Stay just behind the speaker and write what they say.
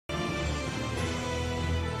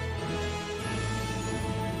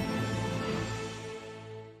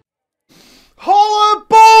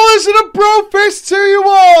bro fist to you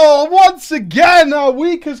all! Once again, our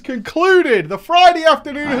week has concluded. The Friday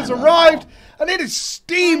afternoon has arrived, and it is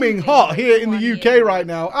steaming hot here in the UK right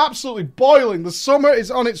now. Absolutely boiling. The summer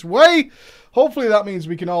is on its way. Hopefully that means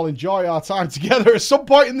we can all enjoy our time together at some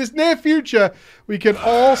point in this near future. We can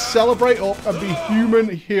all celebrate up and be human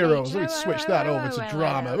heroes. Let me switch that over to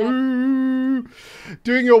drama. Ooh,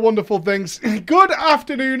 doing your wonderful things. Good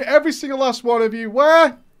afternoon, every single last one of you.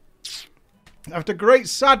 Where, after great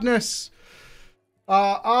sadness,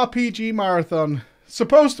 our RPG marathon,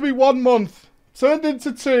 supposed to be 1 month, turned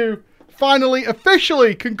into 2, finally,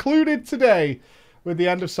 officially concluded today with the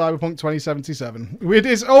end of Cyberpunk 2077. It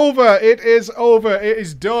is over. It is over. It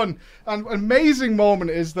is done. And an amazing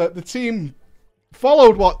moment is that the team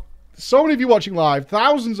followed what so many of you watching live,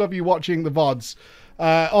 thousands of you watching the VODs,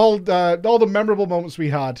 all the memorable moments we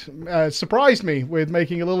had, surprised me with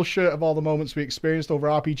making a little shirt of all the moments we experienced over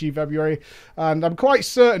RPG February. And I'm quite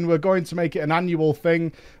certain we're going to make it an annual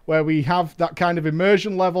thing where we have that kind of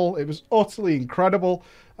immersion level. It was utterly incredible.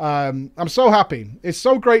 I'm so happy. It's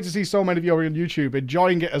so great to see so many of you over on YouTube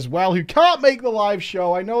enjoying it as well, who can't make the live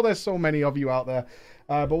show. I know there's so many of you out there,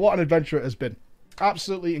 but what an adventure it has been.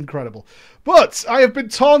 Absolutely incredible. But I have been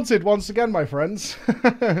taunted once again, my friends.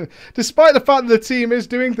 Despite the fact that the team is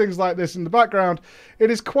doing things like this in the background,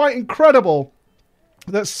 it is quite incredible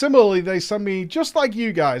that similarly they send me, just like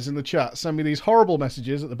you guys in the chat, send me these horrible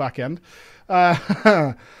messages at the back end.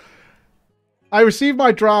 I received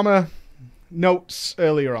my drama notes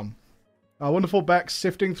earlier on. Our wonderful Bex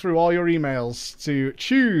sifting through all your emails to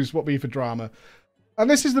choose what we for drama. And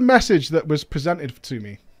this is the message that was presented to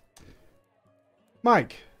me.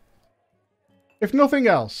 Mike, if nothing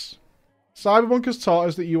else, Cyberpunk has taught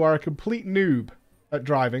us that you are a complete noob at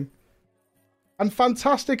driving and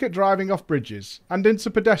fantastic at driving off bridges and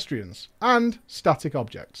into pedestrians and static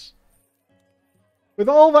objects. With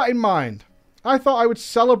all that in mind, I thought I would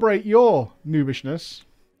celebrate your noobishness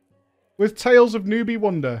with tales of newbie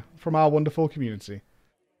wonder from our wonderful community.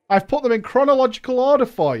 I've put them in chronological order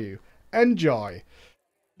for you. Enjoy.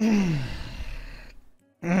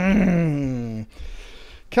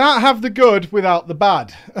 Can't have the good without the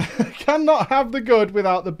bad. Cannot have the good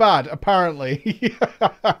without the bad, apparently.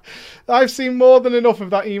 I've seen more than enough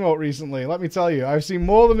of that emote recently, let me tell you. I've seen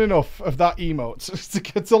more than enough of that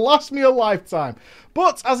emote to last me a lifetime.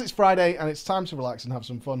 But as it's Friday and it's time to relax and have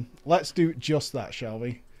some fun, let's do just that, shall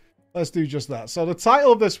we? Let's do just that. So the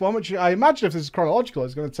title of this one, which I imagine if this is chronological,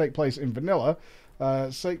 is going to take place in vanilla,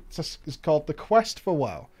 is called The Quest for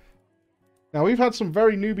WoW. Now, we've had some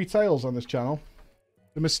very newbie tales on this channel.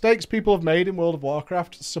 The mistakes people have made in World of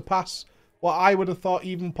Warcraft surpass what I would have thought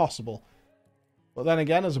even possible. But then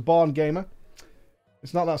again, as a born gamer,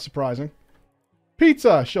 it's not that surprising.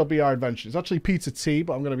 Peter shall be our adventure. It's actually Peter T,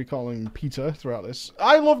 but I'm going to be calling him Peter throughout this.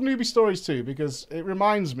 I love newbie stories too, because it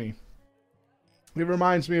reminds me. It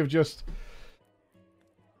reminds me of just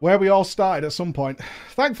where we all started at some point.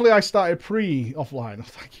 Thankfully, I started pre-offline. Oh,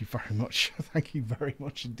 thank you very much. Thank you very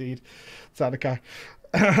much indeed, Tadakai.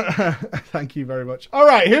 Thank you very much. All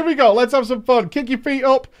right, here we go. Let's have some fun. Kick your feet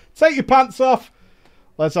up. Take your pants off.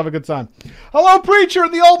 Let's have a good time. Hello, Preacher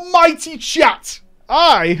and the almighty chat.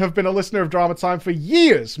 I have been a listener of Drama Time for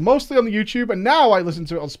years, mostly on the YouTube, and now I listen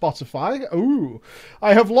to it on Spotify. Ooh.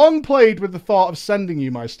 I have long played with the thought of sending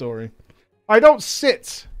you my story. I don't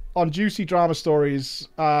sit on juicy drama stories.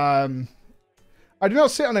 I do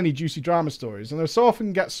not sit on any juicy drama stories, and they so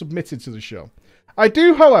often get submitted to the show. I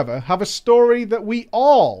do, however, have a story that we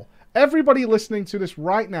all, everybody listening to this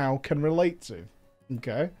right now, can relate to.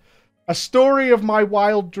 Okay? A story of my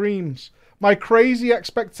wild dreams, my crazy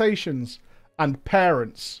expectations, and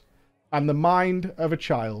parents, and the mind of a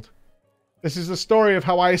child. This is the story of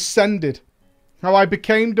how I ascended, how I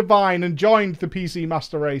became divine and joined the PC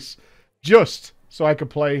Master Race, just so I could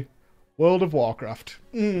play World of Warcraft.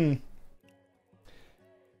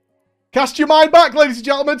 Cast your mind back, ladies and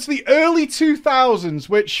gentlemen, to the early 2000s,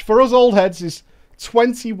 which for us old heads is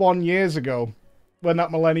 21 years ago when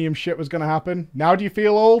that Millennium shit was going to happen. Now do you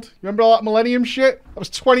feel old? Remember all that Millennium shit? That was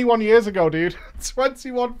 21 years ago, dude.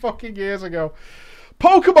 21 fucking years ago.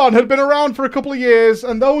 Pokemon had been around for a couple of years,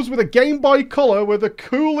 and those with a Game Boy Color were the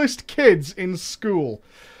coolest kids in school.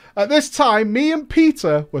 At this time, me and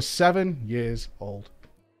Peter were 7 years old.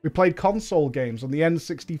 We played console games on the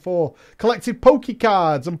N64, collected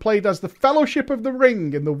Pokecards, and played as the Fellowship of the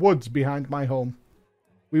Ring in the woods behind my home.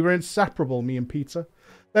 We were inseparable, me and Peter.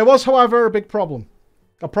 There was, however, a big problem.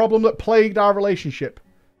 A problem that plagued our relationship.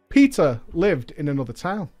 Peter lived in another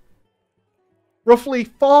town. Roughly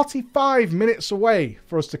 45 minutes away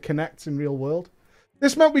for us to connect in real world.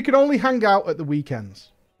 This meant we could only hang out at the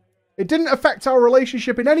weekends. It didn't affect our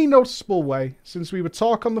relationship in any noticeable way, since we would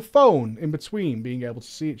talk on the phone in between being able to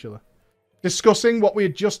see each other, discussing what we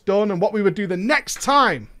had just done and what we would do the next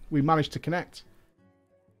time we managed to connect.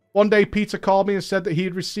 One day, Peter called me and said that he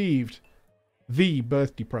had received the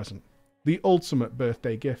birthday present, the ultimate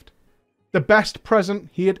birthday gift, the best present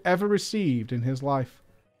he had ever received in his life.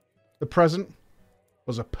 The present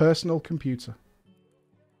was a personal computer.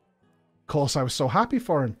 Of course, I was so happy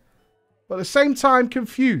for him, but at the same time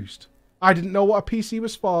confused. I didn't know what a PC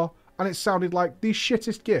was for, and it sounded like the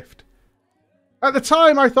shittest gift. At the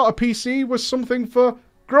time, I thought a PC was something for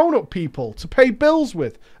grown-up people to pay bills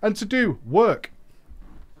with and to do work.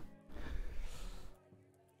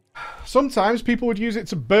 Sometimes people would use it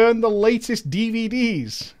to burn the latest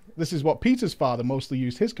DVDs. This is what Peter's father mostly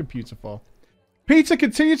used his computer for. Peter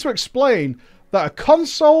continued to explain that a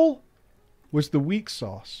console was the weak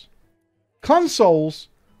sauce. Consoles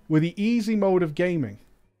were the easy mode of gaming,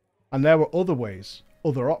 and there were other ways,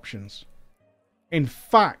 other options. In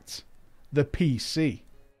fact, the PC.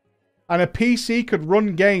 And a PC could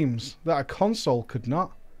run games that a console could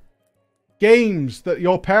not. Games that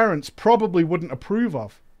your parents probably wouldn't approve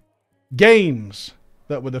of. Games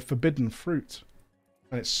that were the forbidden fruit.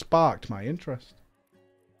 And it sparked my interest.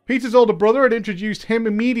 Peter's older brother had introduced him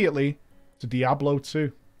immediately to Diablo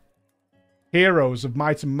 2. Heroes of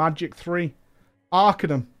Might and Magic 3.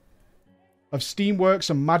 Arcanum of Steamworks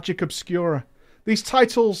and Magic Obscura. These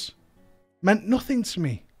titles meant nothing to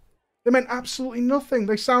me. They meant absolutely nothing.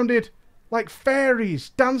 They sounded like fairies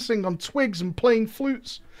dancing on twigs and playing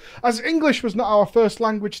flutes, as English was not our first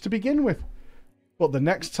language to begin with. But the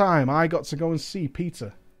next time I got to go and see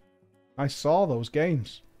Peter, I saw those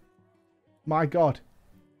games. My God.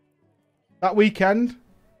 That weekend,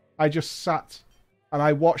 I just sat and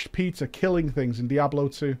I watched Peter killing things in Diablo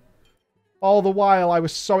 2. All the while, I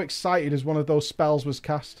was so excited as one of those spells was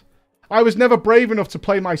cast. I was never brave enough to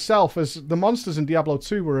play myself, as the monsters in Diablo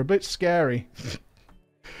 2 were a bit scary.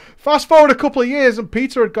 Fast forward a couple of years, and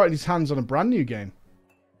Peter had gotten his hands on a brand new game.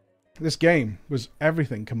 This game was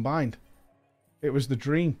everything combined. It was the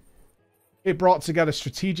dream. It brought together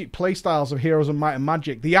strategic playstyles of Heroes of Might and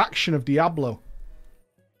Magic, the action of Diablo.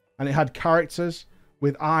 And it had characters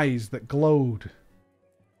with eyes that glowed.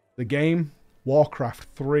 The game, Warcraft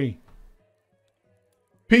 3.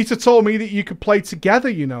 Peter told me that you could play together,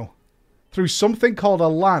 you know, through something called a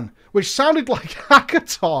LAN, which sounded like hacker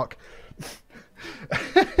talk.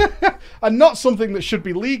 And not something that should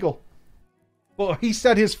be legal. But he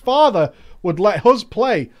said his father would let us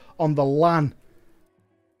play on the LAN.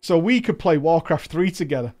 So we could play Warcraft 3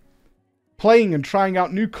 together. Playing and trying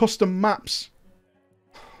out new custom maps.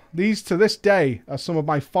 These, to this day, are some of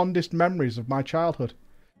my fondest memories of my childhood.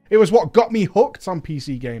 It was what got me hooked on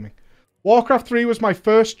PC gaming. Warcraft 3 was my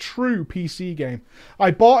first true PC game.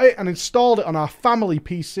 I bought it and installed it on our family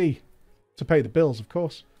PC. To pay the bills, of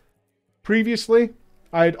course. Previously,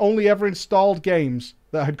 I had only ever installed games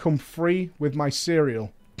that had come free with my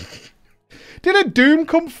cereal. Didn't Doom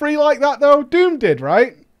come free like that, though? Doom did,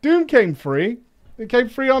 right? Doom came free. It came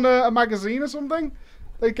free on a magazine or something.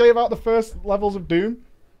 They gave out the first levels of Doom.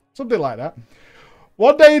 Something like that.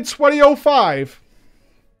 One day in 2005,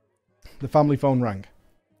 the family phone rang.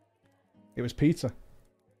 It was Peter.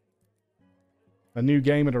 A new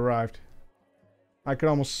game had arrived. I could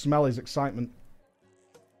almost smell his excitement.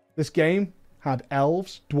 This game had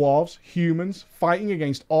elves, dwarves, humans, fighting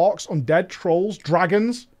against orcs, undead, trolls,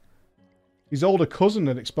 dragons. His older cousin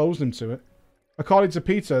had exposed him to it. According to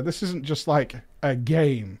Peter, this isn't just like a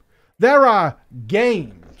game. There are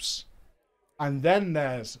games. And then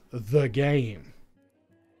there's the game.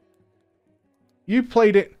 You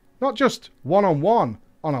played it not just one-on-one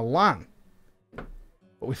on a LAN,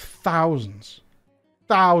 but with thousands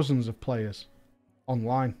of players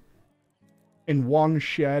online in one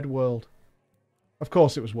shared world. Of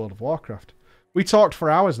course, it was World of Warcraft. We talked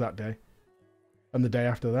for hours that day, and the day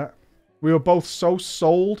after that. We were both so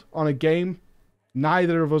sold on a game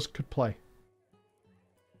neither of us could play.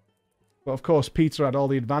 But of course, Peter had all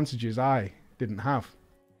the advantages I didn't have.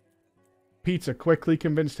 Peter quickly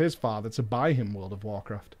convinced his father to buy him World of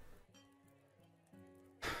Warcraft.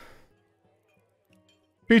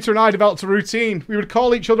 Peter and I developed a routine. We would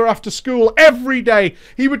call each other after school every day.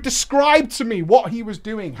 He would describe to me what he was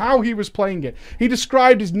doing, how he was playing it. He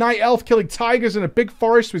described his night elf killing tigers in a big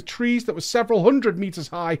forest with trees that were several hundred meters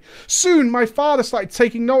high. Soon, my father started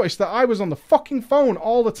taking notice that I was on the fucking phone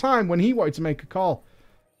all the time when he wanted to make a call.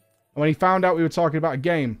 And when he found out we were talking about a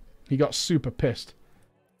game, he got super pissed.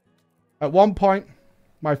 At one point,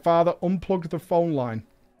 my father unplugged the phone line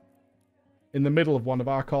in the middle of one of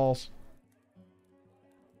our calls.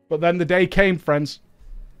 But then the day came, friends.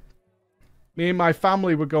 Me and my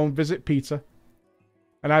family would go and visit Peter,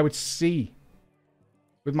 and I would see,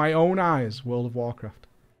 with my own eyes, World of Warcraft.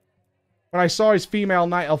 When I saw his female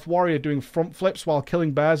Night Elf warrior doing front flips while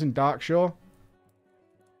killing bears in Darkshore,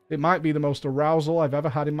 it might be the most arousal I've ever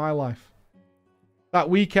had in my life. That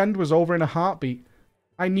weekend was over in a heartbeat.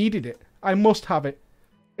 I needed it. I must have it.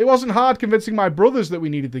 It wasn't hard convincing my brothers that we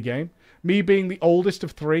needed the game. Me being the oldest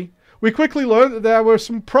of 3, we quickly learned that there were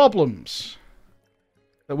some problems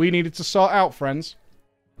that we needed to sort out, friends,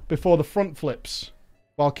 before the front flips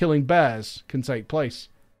while killing bears can take place.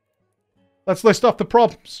 Let's list off the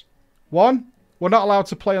problems. 1, we're not allowed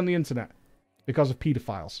to play on the internet because of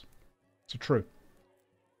pedophiles. It's true.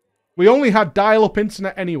 We only had dial-up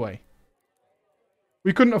internet anyway.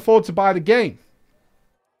 We couldn't afford to buy the game.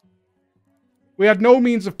 We had no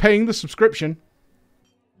means of paying the subscription,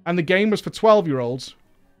 and the game was for 12-year-olds,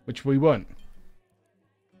 which we weren't.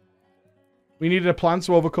 We needed a plan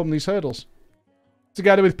to overcome these hurdles.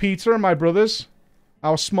 Together with Peter and my brothers,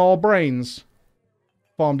 our small brains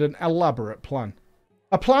formed an elaborate plan.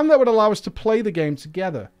 A plan that would allow us to play the game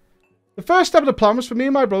together. The first step of the plan was for me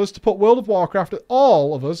and my brothers to put World of Warcraft,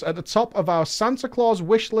 all of us, at the top of our Santa Claus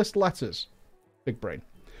wish list letters. Big brain.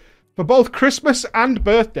 For both Christmas and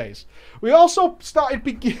birthdays. We also started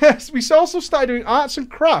doing arts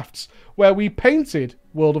and crafts where we painted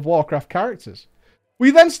World of Warcraft characters.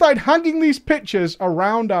 We then started hanging these pictures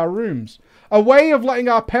around our rooms. A way of letting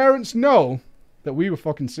our parents know that we were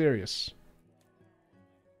fucking serious.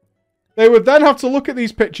 They would then have to look at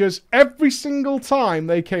these pictures every single time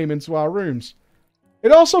they came into our rooms.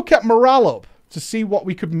 It also kept morale up to see what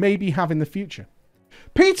we could maybe have in the future.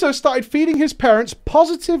 Peter started feeding his parents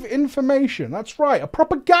positive information. That's right, a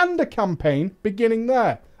propaganda campaign beginning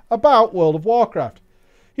there about World of Warcraft.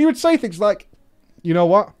 He would say things like, you know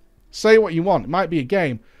what? Say what you want. It might be a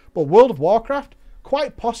game, but World of Warcraft,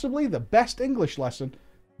 quite possibly the best English lesson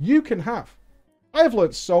you can have. I have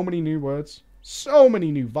learnt so many new words. So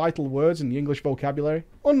many new vital words in the English vocabulary.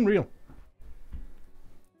 Unreal.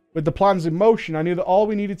 With the plans in motion, I knew that all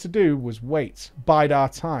we needed to do was wait, bide our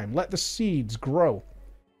time, let the seeds grow.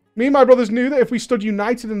 Me and my brothers knew that if we stood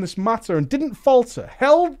united in this matter and didn't falter,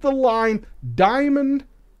 held the line diamond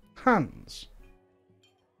hands,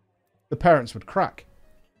 the parents would crack,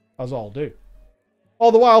 as all do.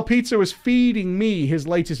 All the while, Peter was feeding me his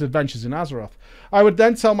latest adventures in Azeroth. I would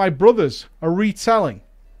then tell my brothers a retelling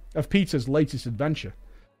of Peter's latest adventure.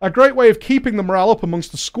 A great way of keeping the morale up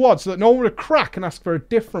amongst the squad so that no one would crack and ask for a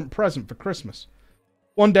different present for Christmas.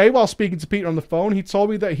 One day, while speaking to Peter on the phone, he told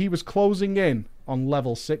me that he was closing in on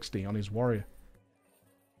level 60 on his warrior.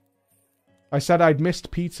 I said I'd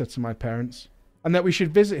missed Peter to my parents, and that we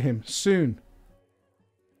should visit him soon.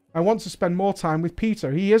 I want to spend more time with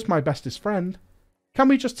Peter. He is my bestest friend. Can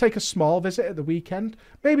we just take a small visit at the weekend?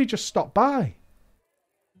 Maybe just stop by.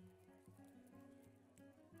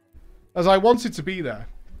 As I wanted to be there,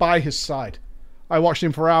 by his side, I watched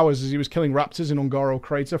him for hours as he was killing raptors in Un'Goro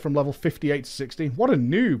Crater from level 58 to 60. What a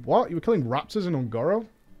noob. What? You were killing raptors in Un'Goro?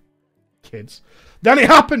 Kids. Then it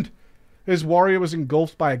happened! His warrior was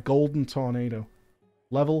engulfed by a golden tornado.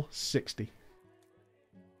 Level 60.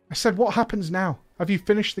 I said, what happens now? Have you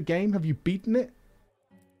finished the game? Have you beaten it?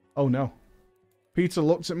 Oh no. Peter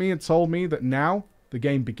looked at me and told me that now the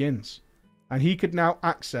game begins. And he could now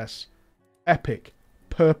access epic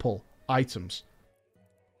purple items.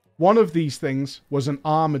 One of these things was an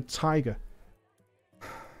armored tiger.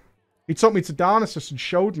 He took me to Darnassus and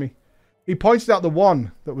showed me. He pointed out the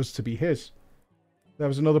one that was to be his. There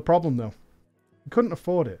was another problem though. He couldn't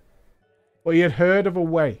afford it. But he had heard of a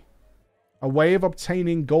way of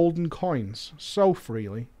obtaining golden coins so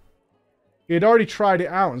freely. He had already tried it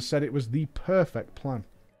out and said it was the perfect plan.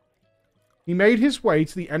 He made his way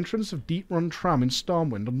to the entrance of Deeprun Tram in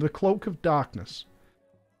Stormwind under the cloak of darkness.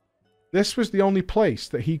 This was the only place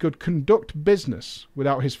that he could conduct business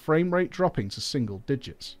without his frame rate dropping to single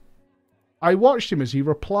digits. I watched him as he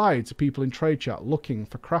replied to people in trade chat looking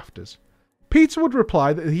for crafters. Peter would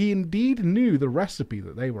reply that he indeed knew the recipe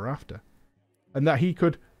that they were after, and that he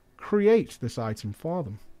could create this item for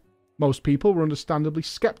them. Most people were understandably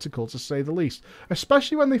skeptical, to say the least,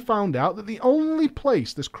 especially when they found out that the only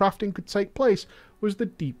place this crafting could take place was the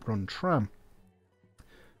Deeprun Tram.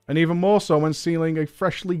 And even more so when sealing a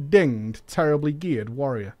freshly dinged, terribly geared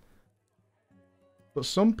warrior. But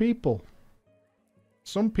some people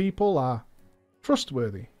are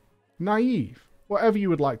trustworthy, naive, whatever you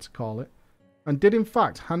would like to call it, and did in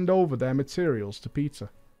fact hand over their materials to Peter.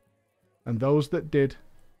 And those that did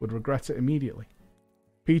would regret it immediately.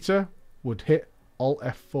 Peter would hit Alt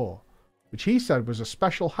F4, which he said was a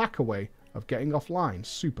special hacker way of getting offline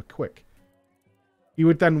super quick. He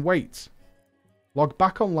would then wait log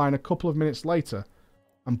back online a couple of minutes later,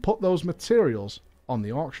 and put those materials on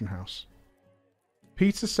the auction house.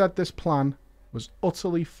 Peter said this plan was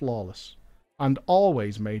utterly flawless and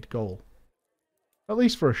always made goal. At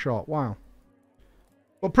least for a short while.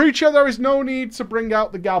 But Preacher, there is no need to bring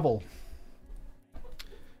out the gavel.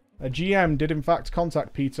 A GM did in fact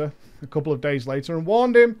contact Peter a couple of days later and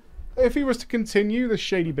warned him that if he was to continue this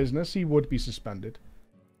shady business, he would be suspended.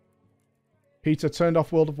 Peter turned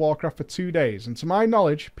off World of Warcraft for 2 days, and to my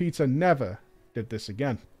knowledge, Peter never did this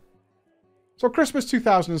again. So Christmas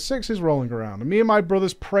 2006 is rolling around, and me and my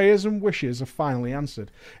brother's prayers and wishes are finally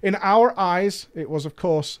answered. In our eyes, it was, of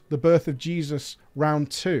course, the birth of Jesus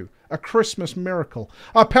round 2, a Christmas miracle.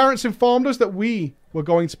 Our parents informed us that we were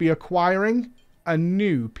going to be acquiring a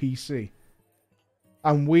new PC.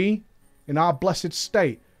 And we, in our blessed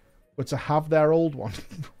state, were to have their old one.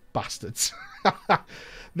 Bastards.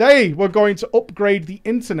 They were going to upgrade the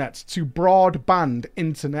internet to broadband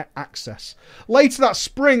internet access. Later that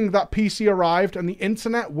spring, that PC arrived and the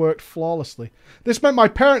internet worked flawlessly. This meant my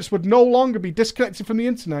parents would no longer be disconnected from the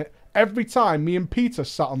internet every time me and Peter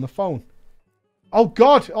sat on the phone. Oh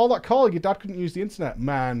God, all that calling, your dad couldn't use the internet.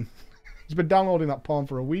 Man, he's been downloading that porn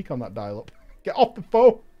for a week on that dial-up. Get off the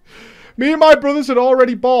phone. Me and my brothers had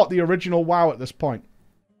already bought the original WoW at this point.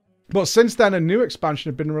 But since then, a new expansion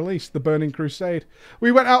had been released, The Burning Crusade.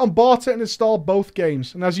 We went out and bought it and installed both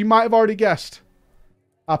games. And as you might have already guessed,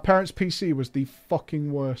 our parents' PC was the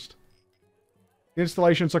fucking worst. The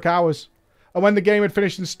installation took hours. And when the game had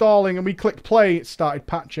finished installing and we clicked play, it started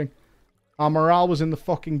patching. Our morale was in the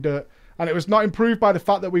fucking dirt. And it was not improved by the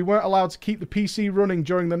fact that we weren't allowed to keep the PC running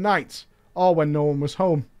during the night or when no one was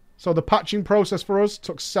home. So the patching process for us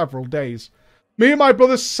took several days. Me and my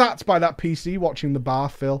brother sat by that PC watching the bar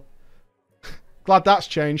fill. Glad that's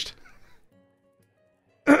changed.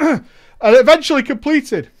 And eventually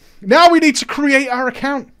completed. Now we need to create our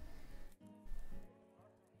account.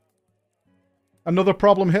 Another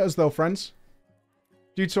problem hit us though, friends.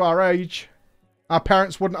 Due to our age, our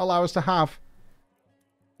parents wouldn't allow us to have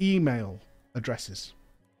email addresses.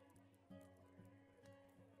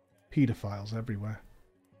 Pedophiles everywhere.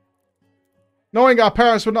 Knowing our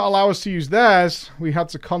parents would not allow us to use theirs, we had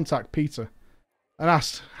to contact Peter and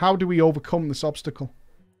asked, how do we overcome this obstacle?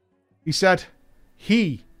 He said,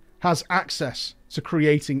 he has access to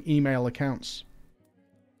creating email accounts.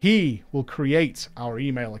 He will create our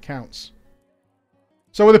email accounts.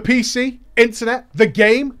 So with a PC, internet, the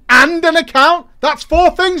game, and an account, that's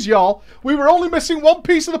 4 things, y'all. We were only missing one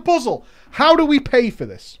piece of the puzzle. How do we pay for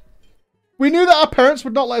this? We knew that our parents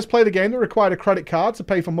would not let us play the game that required a credit card to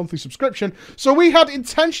pay for monthly subscription, so we had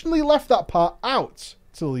intentionally left that part out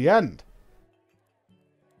till the end.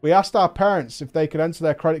 We asked our parents if they could enter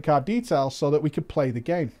their credit card details so that we could play the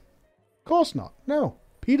game. Of course not. No.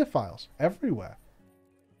 Pedophiles everywhere.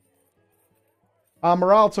 Our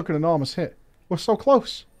morale took an enormous hit. We're so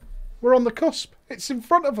close. We're on the cusp. It's in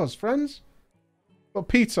front of us, friends. But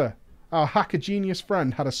Peter, our hacker genius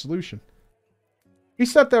friend, had a solution. He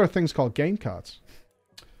said there are things called game cards.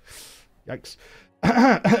 Yikes.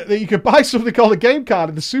 That you could buy something called a game card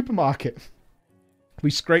in the supermarket. We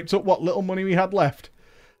scraped up what little money we had left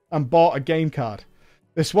and bought a game card.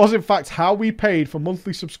 This was in fact how we paid for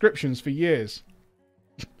monthly subscriptions for years.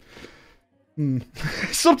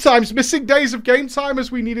 Sometimes missing days of game time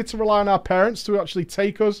as we needed to rely on our parents to actually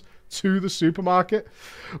take us to the supermarket.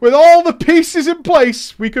 With all the pieces in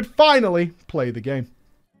place, we could finally play the game.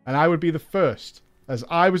 And I would be the first, as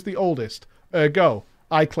I was the oldest, ergo,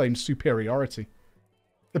 I claimed superiority.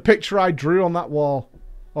 The picture I drew on that wall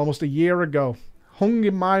almost a year ago, hung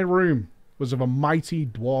in my room, was of a mighty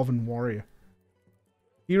dwarven warrior.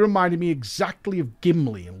 He reminded me exactly of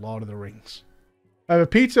Gimli in Lord of the Rings. However,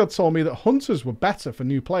 Peter told me that hunters were better for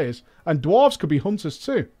new players, and dwarves could be hunters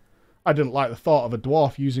too. I didn't like the thought of a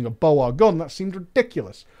dwarf using a bow or gun. That seemed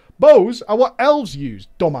ridiculous. Bows are what elves use,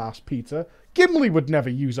 dumbass Peter. Gimli would never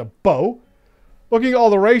use a bow. Looking at all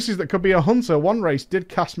the races that could be a hunter, one race did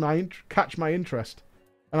catch my interest.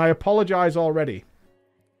 And I apologise already.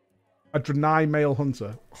 A Draenei male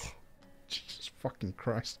hunter. Oh, Jesus fucking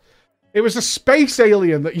Christ. It was a space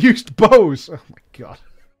alien that used bows. Oh my God.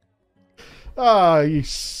 Ah, oh, you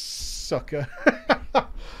sucker.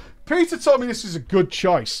 Peter told me this is a good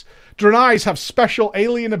choice. Draenei's have special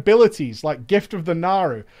alien abilities like Gift of the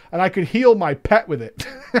Naru, and I could heal my pet with it.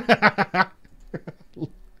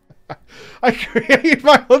 I created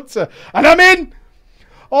my hunter, and I'm in!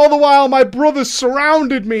 All the while, my brothers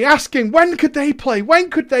surrounded me, asking, when could they play? When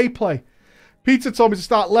could they play? Peter told me to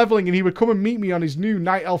start leveling and he would come and meet me on his new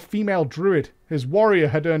Night Elf female druid. His warrior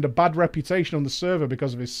had earned a bad reputation on the server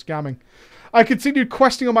because of his scamming. I continued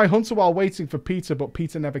questing on my hunter while waiting for Peter, but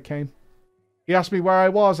Peter never came. He asked me where I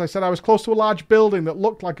was. I said I was close to a large building that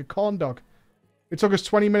looked like a corn dog. It took us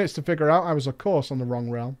 20 minutes to figure out I was, of course, on the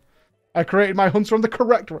wrong realm. I created my hunter on the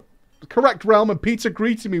correct realm, and Peter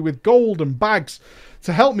greeted me with gold and bags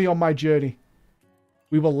to help me on my journey.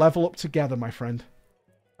 We will level up together, my friend,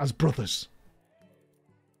 as brothers.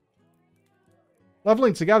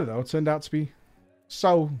 Leveling together, though, turned out to be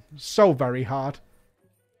so very hard.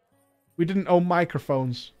 We didn't own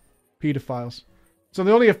microphones, pedophiles. So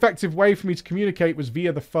the only effective way for me to communicate was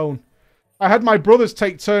via the phone. I had my brothers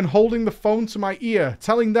take turn holding the phone to my ear,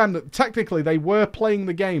 telling them that technically they were playing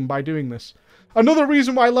the game by doing this. Another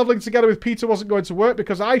reason why leveling together with Peter wasn't going to work,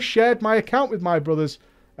 because I shared my account with my brothers,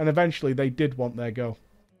 and eventually they did want their go.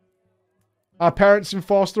 Our parents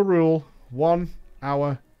enforced the rule, 1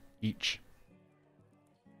 hour each.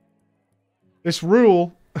 This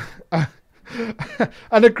rule,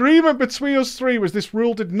 an agreement between us three was this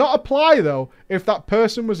rule did not apply, though, if that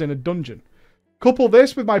person was in a dungeon. Couple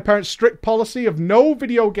this with my parents' strict policy of no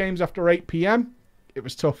video games after 8 PM, it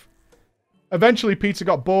was tough. Eventually, Peter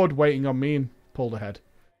got bored waiting on me and pulled ahead.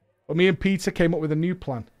 But me and Peter came up with a new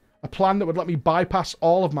plan. A plan that would let me bypass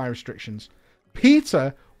all of my restrictions.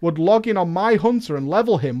 Peter would log in on my hunter and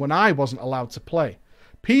level him when I wasn't allowed to play.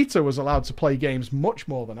 Peter was allowed to play games much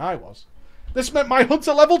more than I was. This meant my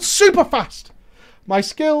hunter leveled super fast. My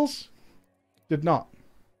skills did not.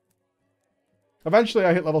 Eventually,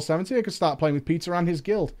 I hit level 70 and could start playing with Peter and his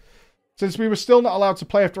guild. Since we were still not allowed to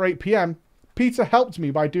play after 8 PM, Peter helped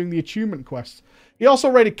me by doing the achievement quests. He also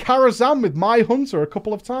raided Karazhan with my hunter a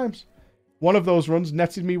couple of times. One of those runs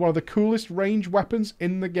netted me one of the coolest range weapons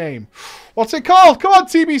in the game. What's it called? Come on,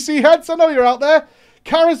 TBC heads, I know you're out there.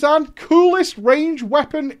 Karazhan, coolest range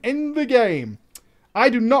weapon in the game. I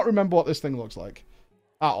do not remember what this thing looks like.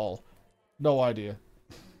 At all. No idea.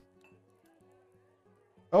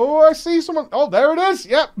 Oh, I see someone. Oh, there it is.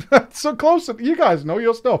 Yep. So close. You guys know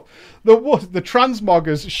your stuff. The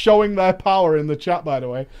transmoggers showing their power in the chat, by the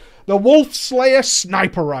way. The Wolf Slayer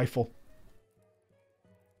sniper rifle.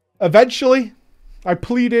 Eventually, I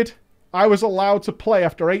pleaded I was allowed to play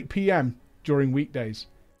after 8 PM during weekdays.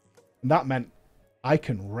 And that meant I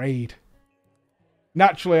can raid.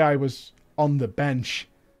 Naturally, I was on the bench,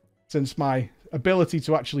 since my ability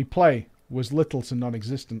to actually play was little to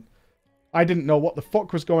non-existent. I didn't know what the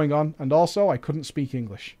fuck was going on, and also I couldn't speak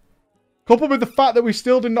English. Coupled with the fact that we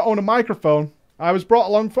still did not own a microphone, I was brought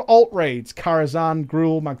along for alt raids, Karazhan,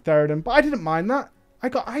 Gruul, Magtheridon, but I didn't mind that. I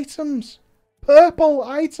got items. Purple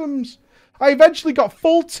items. I eventually got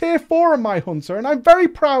full tier 4 on my hunter, and I'm very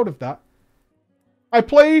proud of that. I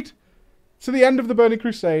played to the end of the Burning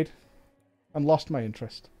Crusade and lost my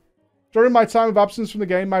interest. During my time of absence from the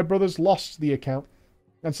game, my brothers lost the account.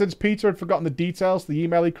 And since Peter had forgotten the details, the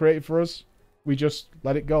email he created for us, we just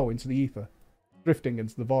let it go into the ether, drifting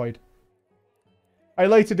into the void. I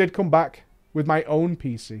later did come back with my own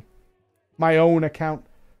PC, my own account.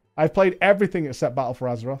 I've played everything except Battle for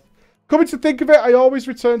Azeroth. Coming to think of it, I always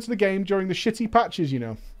return to the game during the shitty patches, you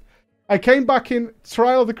know. I came back in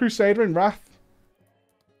Trial of the Crusader in Wrath.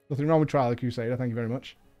 Nothing wrong with Trial of the Crusader, thank you very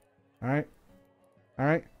much. Alright.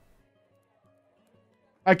 Alright.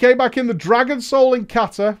 I came back in the Dragon Soul in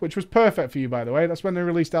Kata, which was perfect for you, by the way. That's when they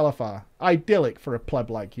released LFR. Idyllic for a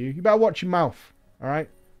pleb like you. You better watch your mouth, alright?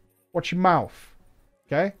 Watch your mouth,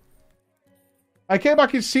 okay? I came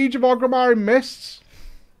back in Siege of Orgrimmar in Mists.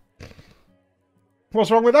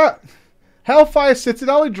 What's wrong with that? Hellfire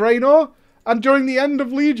Citadel in Draenor, and during the end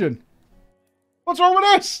of Legion. What's wrong with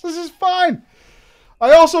this? This is fine.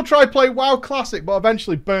 I also tried playing WoW Classic, but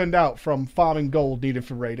eventually burned out from farming gold needed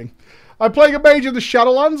for raiding. I'm playing a mage in the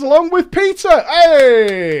Shadowlands along with Peter.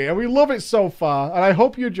 Hey! And we love it so far. And I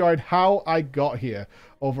hope you enjoyed how I got here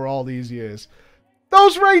over all these years.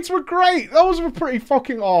 Those raids were great. Those were pretty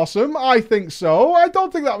fucking awesome. I think so. I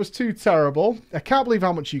don't think that was too terrible. I can't believe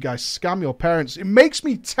how much you guys scam your parents. It makes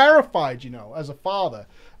me terrified, you know, as a father,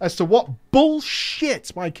 as to what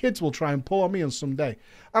bullshit my kids will try and pull on me on some day.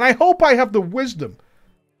 And I hope I have the wisdom.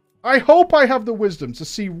 I hope I have the wisdom to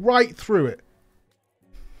see right through it.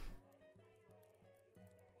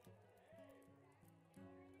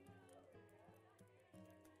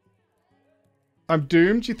 I'm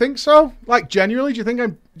doomed. Do you think so? Like, genuinely, do you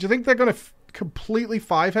think they're gonna completely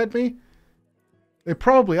five-head me? They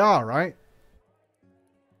probably are, right?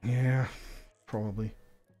 Yeah, probably.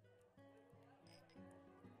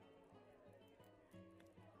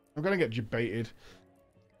 I'm gonna get debated.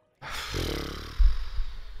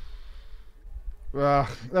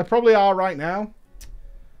 They probably are right now.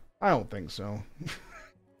 I don't think so.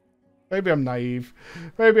 Maybe I'm naive.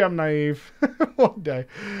 Maybe I'm naive. One day.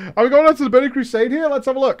 Are we going on to the Burning Crusade here? Let's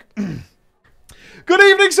have a look. Good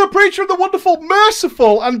evening, Sir Preacher, and the wonderful,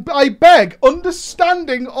 merciful, and I beg,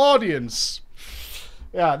 understanding audience.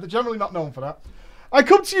 Yeah, they're generally not known for that. I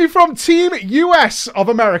come to you from Team US of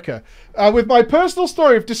America with my personal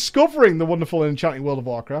story of discovering the wonderful and enchanting world of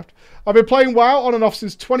Warcraft. I've been playing WoW on and off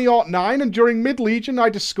since 2009, and during Mid-Legion, I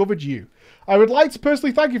discovered you. I would like to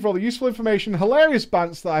personally thank you for all the useful information and hilarious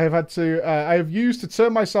bants that I have used to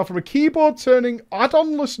turn myself from a keyboard-turning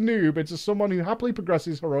add-onless noob into someone who happily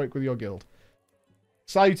progresses heroic with your guild.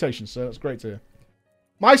 Salutations, sir. That's great to hear.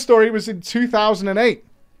 My story was in 2008.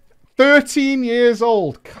 13 years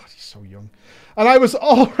old. God, he's so young. And I was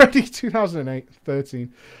already... 2008,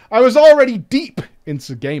 13. I was already deep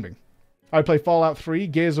into gaming. I play Fallout 3,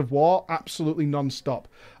 Gears of War, absolutely non-stop.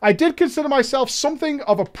 I did consider myself something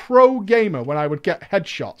of a pro gamer when I would get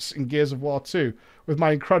headshots in Gears of War 2 with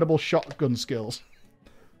my incredible shotgun skills.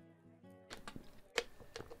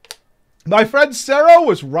 My friend Sero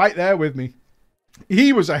was right there with me.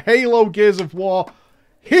 He was a Halo Gears of War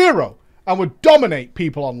hero and would dominate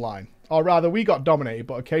people online. Or rather, we got dominated,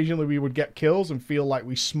 but occasionally we would get kills and feel like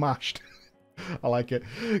we smashed. I like it.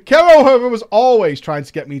 Kero, however, was always trying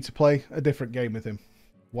to get me to play a different game with him.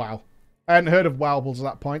 Wow. I hadn't heard of Wowbles at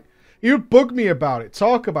that point. He would bug me about it,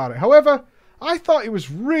 talk about it. However, I thought it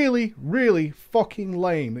was really, really fucking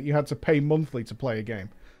lame that you had to pay monthly to play a game.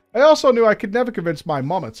 I also knew I could never convince my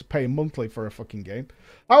mama to pay monthly for a fucking game.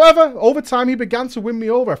 However, over time he began to win me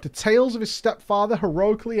over after tales of his stepfather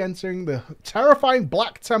heroically entering the terrifying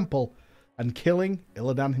Black Temple and killing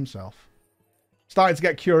Illidan himself. Starting to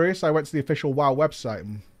get curious, I went to the official WoW website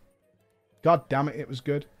and god damn it, it was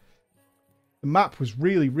good. The map was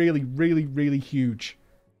really, really, really, really huge.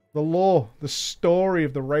 The lore, the story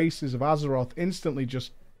of the races of Azeroth instantly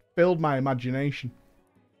just filled my imagination.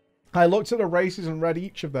 I looked at the races and read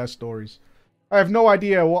each of their stories. I have no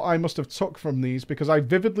idea what I must have took from these because I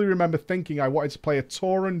vividly remember thinking I wanted to play a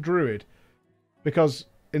Tauren Druid because,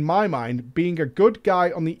 in my mind, being a good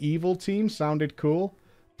guy on the evil team sounded cool.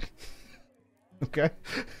 Okay.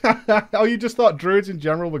 Oh, you just thought Druids in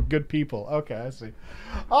general were good people. Okay, I see.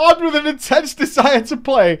 Armed with an intense desire to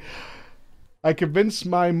play, I convinced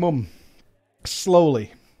my mum,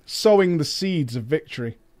 slowly, sowing the seeds of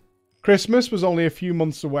victory. Christmas was only a few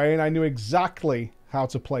months away and I knew exactly how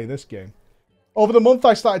to play this game. Over the month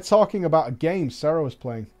I started talking about a game Sarah was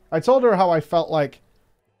playing. I told her how I felt like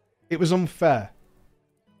it was unfair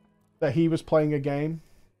that he was playing a game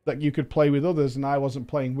that you could play with others and I wasn't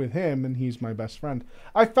playing with him and he's my best friend.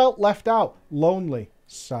 I felt left out, lonely,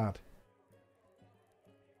 sad.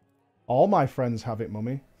 All my friends have it,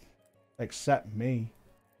 mummy, except me.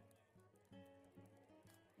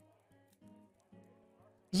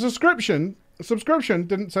 The subscription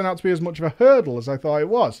didn't turn out to be as much of a hurdle as I thought it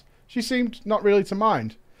was. She seemed not really to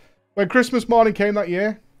mind. When Christmas morning came that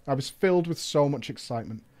year, I was filled with so much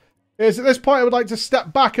excitement. It is at this point I would like to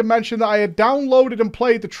step back and mention that I had downloaded and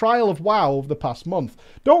played the trial of WoW over the past month.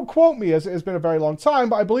 Don't quote me as it has been a very long time,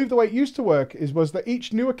 but I believe the way it used to work was that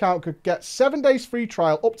each new account could get 7 days free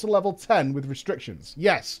trial up to level 10 with restrictions.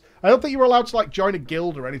 Yes. I don't think you were allowed to like join a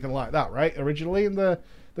guild or anything like that, right? Originally in the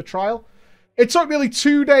trial. It took nearly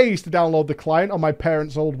 2 days to download the client on my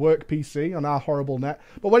parents' old work PC on our horrible net.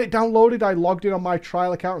 But when it downloaded, I logged in on my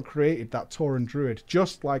trial account and created that Tauren Druid,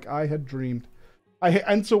 just like I had dreamed. I hit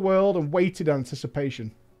enter world and waited in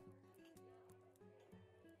anticipation.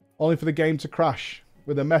 Only for the game to crash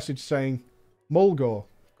with a message saying, Mulgore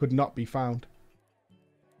could not be found.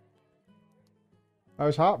 I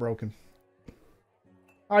was heartbroken.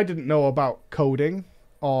 I didn't know about coding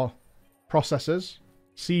or processors.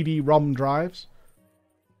 CD-ROM drives.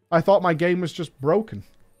 I thought my game was just broken.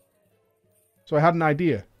 So I had an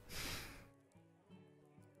idea.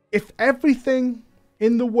 If everything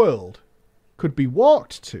in the world could be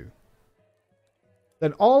walked to,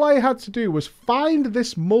 then all I had to do was find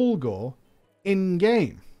this Mulgore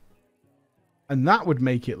in-game. And that would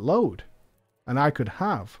make it load. And I could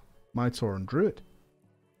have my Tauren Druid.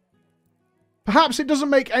 Perhaps it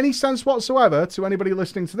doesn't make any sense whatsoever to anybody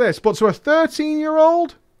listening to this, but to a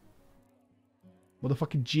 13-year-old,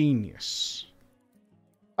 motherfucking genius.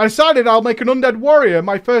 I decided I'll make an undead warrior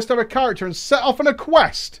my first ever character and set off on a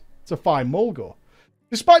quest to find Mulgore.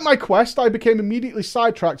 Despite my quest, I became immediately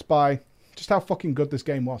sidetracked by just how fucking good this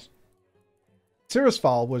game was.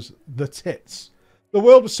 Tirisfal was the tits. The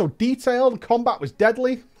world was so detailed and combat was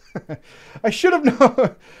deadly. I should have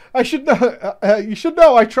known. You should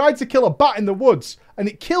know. I tried to kill a bat in the woods, and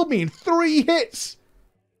it killed me in 3 hits.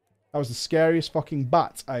 That was the scariest fucking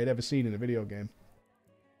bat I had ever seen in a video game.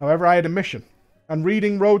 However, I had a mission, and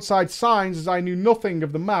reading roadside signs as I knew nothing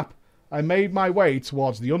of the map, I made my way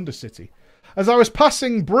towards the Undercity. As I was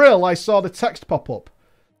passing Brill, I saw the text pop up.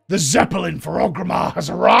 The Zeppelin for Orgrimmar has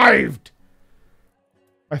arrived!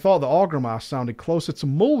 I thought that Orgrimmar sounded closer to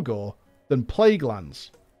Mulgore than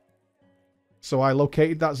Plaguelands. So I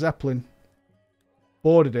located that Zeppelin,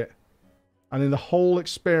 boarded it, and in the whole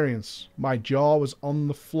experience, my jaw was on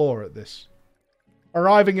the floor at this.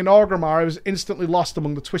 Arriving in Orgrimmar, I was instantly lost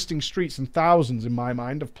among the twisting streets and thousands, in my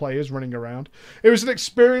mind, of players running around. It was an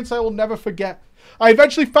experience I will never forget. I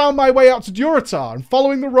eventually found my way out to Durotar, and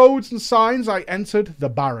following the roads and signs, I entered the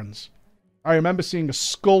Barrens. I remember seeing a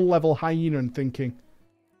skull-level hyena and thinking,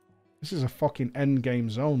 this is a fucking endgame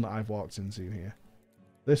zone that I've walked into here.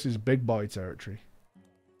 This is big boy territory.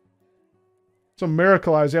 It's a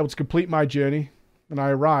miracle I was able to complete my journey, and I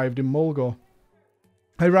arrived in Mulgore.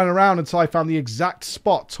 I ran around until I found the exact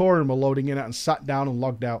spot Tauren were loading in at and sat down and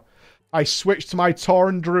logged out. I switched to my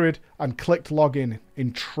Tauren Druid and clicked login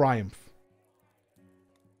in triumph.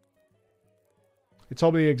 It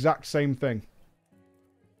told me the exact same thing.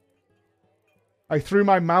 I threw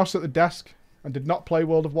my mouse at the desk and did not play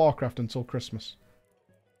World of Warcraft until Christmas.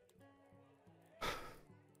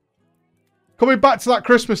 Coming back to that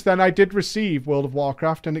Christmas then, I did receive World of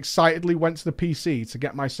Warcraft and excitedly went to the PC to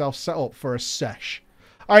get myself set up for a sesh.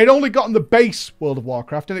 I had only gotten the base World of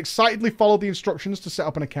Warcraft and excitedly followed the instructions to set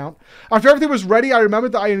up an account. After everything was ready, I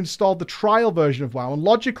remembered that I had installed the trial version of WoW and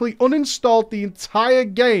logically uninstalled the entire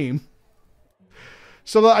game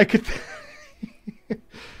so that I could...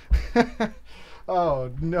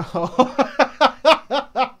 Oh, no.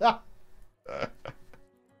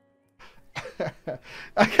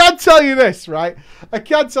 I can't tell you this, right? I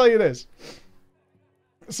can't tell you this.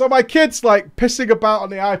 So my kid's like pissing about on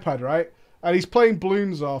the iPad, right? And he's playing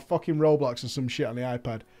Bloons or fucking Roblox or some shit on the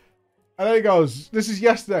iPad. And then he goes, this is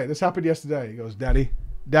yesterday. This happened yesterday. He goes, Daddy,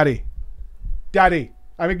 Daddy, Daddy.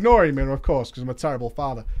 I'm ignoring him, of course, because I'm a terrible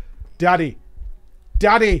father. Daddy,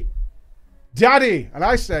 Daddy, Daddy. And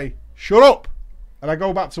I say, shut up. And I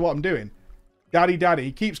go back to what I'm doing. Daddy, Daddy.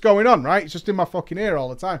 He keeps going on, right? It's just in my fucking ear all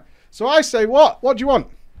the time. So I say, what? What do you want?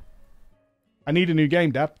 I need a new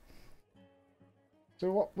game, Dad.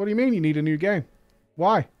 So what do you mean you need a new game?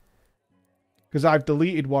 Why? Because I've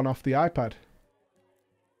deleted one off the iPad.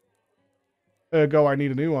 Ergo, I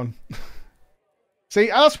need a new one. See,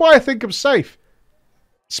 that's why I think I'm safe.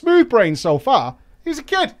 Smooth brain so far. He's a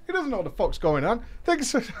kid. He doesn't know what the fuck's going on.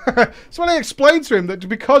 So when I explained to him that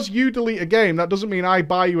because you delete a game, that doesn't mean I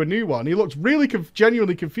buy you a new one. He looked really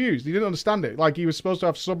genuinely confused. He didn't understand it. Like he was supposed to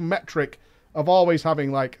have some metric of always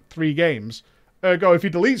having like 3 games. Ergo, if he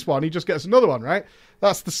deletes one, he just gets another one, right?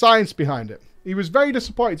 That's the science behind it. He was very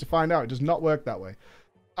disappointed to find out it does not work that way.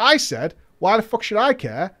 I said, why the fuck should I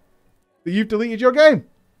care that you've deleted your game?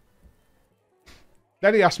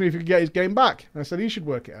 Then he asked me if he could get his game back. And I said he should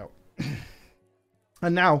work it out.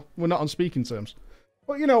 And now we're not on speaking terms.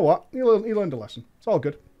 But you know what? He learned a lesson. It's all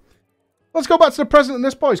good. Let's go back to the present and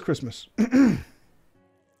this boy's Christmas.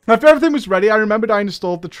 After everything was ready, I remembered I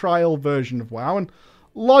installed the trial version of WoW and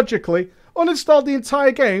logically uninstalled the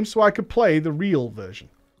entire game so I could play the real version.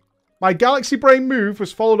 My Galaxy Brain move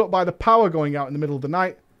was followed up by the power going out in the middle of the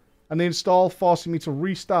night and the install forcing me to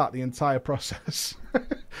restart the entire process.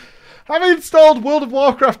 Having installed World of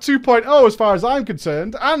Warcraft 2.0 as far as I'm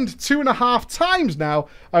concerned, and 2.5 times now,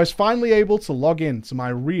 I was finally able to log in to my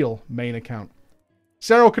real main account.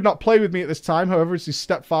 Cero could not play with me at this time, however, as his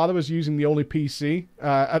stepfather was using the only PC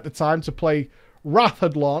at the time to play Wrath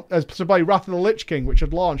of the Lich King, which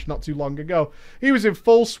had launched not too long ago. He was in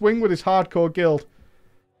full swing with his hardcore guild.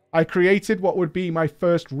 I created what would be my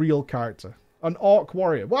first real character, an Orc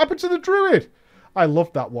warrior. What happened to the druid? I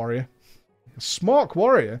loved that warrior. A Smork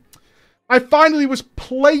warrior? I finally was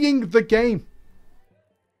playing the game.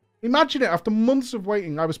 Imagine it, after months of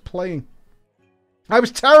waiting, I was playing. I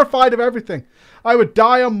was terrified of everything. I would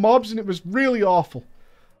die on mobs and it was really awful.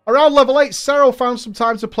 Around level 8, Cero found some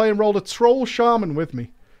time to play and rolled a troll shaman with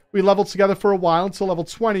me. We leveled together for a while until level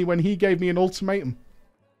 20 when he gave me an ultimatum.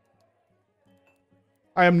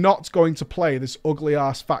 I am not going to play this ugly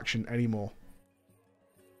ass faction anymore.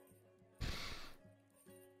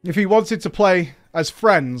 If he wanted to play as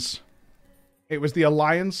friends, it was the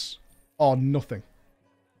Alliance or nothing.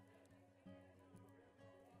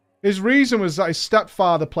 His reason was that his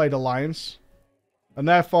stepfather played Alliance, and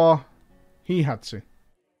therefore he had to.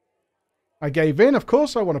 I gave in, of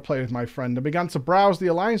course I want to play with my friend, and began to browse the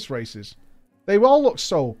Alliance races. They all looked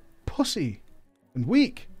so pussy and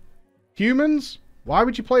weak. Humans? Why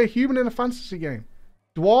would you play a human in a fantasy game?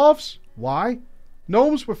 Dwarves? Why?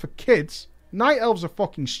 Gnomes were for kids. Night elves are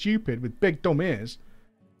fucking stupid with big dumb ears.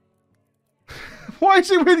 Why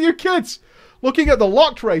is it with you kids? Looking at the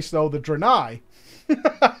locked race, though, the Draenei.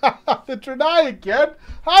 The Draenei again?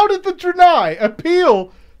 How did the Draenei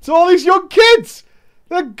appeal to all these young kids?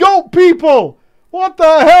 They're goat people. What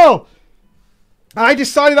the hell? I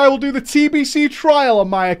decided I will do the TBC trial on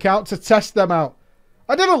my account to test them out.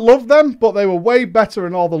 I didn't love them, but they were way better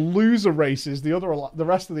in all the loser races the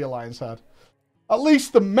rest of the Alliance had. At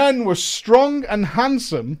least the men were strong and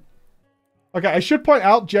handsome. Okay, I should point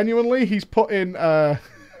out, genuinely, he's put in... oh,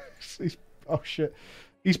 shit.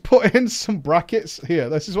 He's put in some brackets here.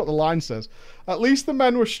 This is what the line says. At least the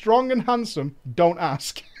men were strong and handsome. Don't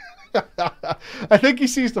ask. I think he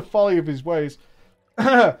sees the folly of his ways.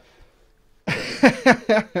 Oh,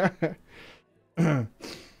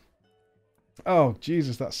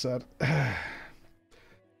 Jesus, that's sad.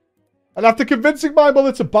 And after convincing my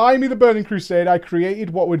mother to buy me the Burning Crusade, I created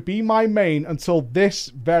what would be my main until this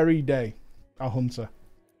very day. A hunter.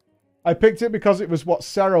 I picked it because it was what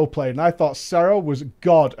Sero played, and I thought Sero was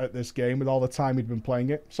god at this game with all the time he'd been playing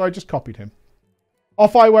it, so I just copied him.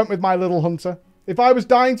 Off I went with my little hunter. If I was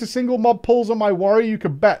dying to single mob pulls on my warrior, you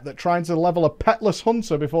could bet that trying to level a petless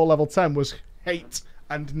hunter before level 10 was hate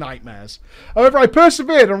and nightmares. However, I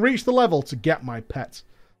persevered and reached the level to get my pet.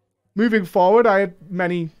 Moving forward, I had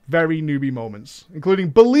many very newbie moments, including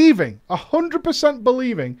believing, 100%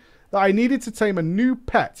 believing, that I needed to tame a new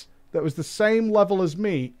pet that was the same level as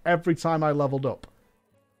me every time I leveled up.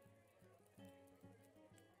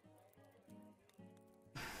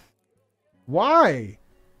 Why?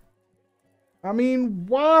 I mean,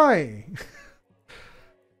 why?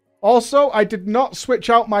 Also, I did not switch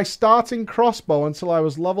out my starting crossbow until I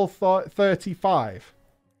was level 35.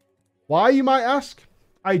 Why, you might ask?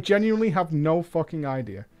 I genuinely have no fucking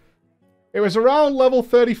idea. It was around level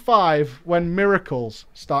 35 when miracles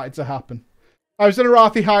started to happen. I was in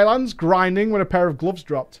Arathi Highlands grinding when a pair of gloves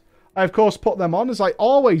dropped. I of course put them on as I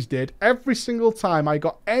always did every single time I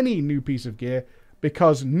got any new piece of gear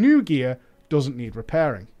because new gear doesn't need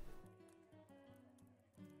repairing.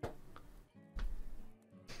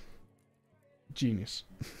 Genius.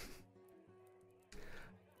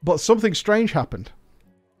 But something strange happened.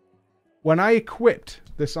 When I equipped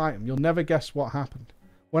this item, you'll never guess what happened.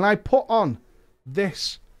 When I put on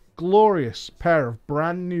this glorious pair of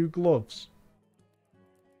brand new gloves,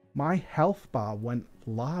 my health bar went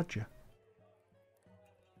larger.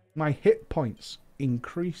 My hit points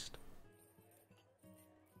increased.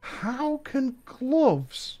 How can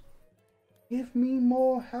gloves give me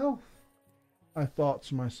more health? I thought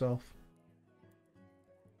to myself.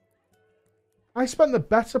 I spent the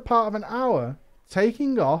better part of an hour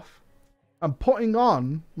taking off and putting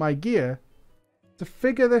on my gear to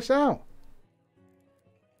figure this out.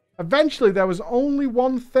 Eventually, there was only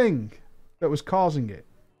one thing that was causing it.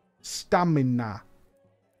 Stamina.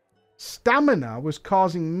 Stamina was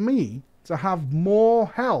causing me to have more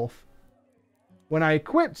health. When I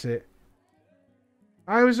equipped it,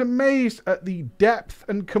 I was amazed at the depth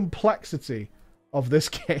and complexity of this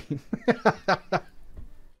game.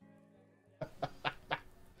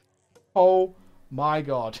 Oh my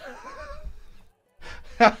god.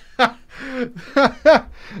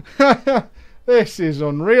 This is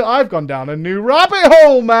unreal. I've gone down a new rabbit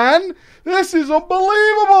hole, man. This is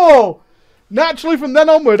unbelievable. Naturally, from then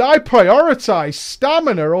onward, I prioritized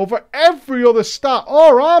stamina over every other stat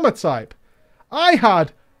or armor type. I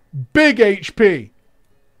had big HP.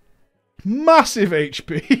 Massive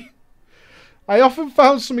HP. I often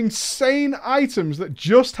found some insane items that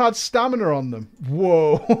just had stamina on them.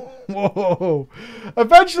 Whoa. Whoa.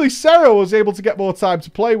 Eventually, Sero was able to get more time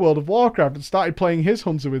to play World of Warcraft and started playing his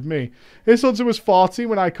hunter with me. His hunter was 40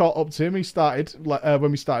 when I caught up to him. He started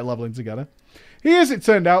when we started leveling together. He, as it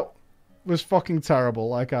turned out, was fucking terrible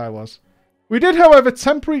like I was. We did, however,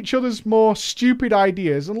 temper each other's more stupid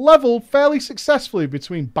ideas and leveled fairly successfully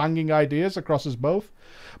between banging ideas across us both.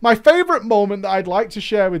 My favourite moment that I'd like to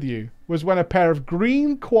share with you was when a pair of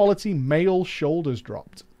green quality male shoulders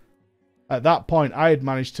dropped. At that point, I had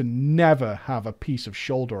managed to never have a piece of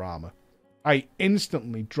shoulder armour. I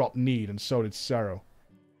instantly dropped need, and so did Sero.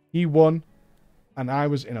 He won, and I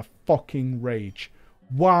was in a fucking rage.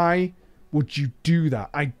 Why would you do that?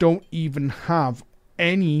 I don't even have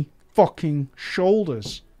any fucking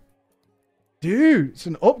shoulders. Dude, it's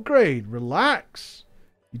an upgrade. Relax.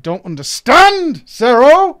 You don't understand,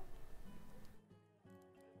 Sero.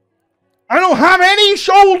 I don't have any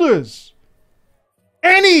shoulders.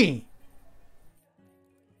 Any.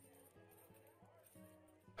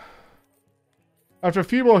 After a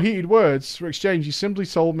few more heated words were exchanged, he simply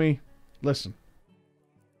told me, listen,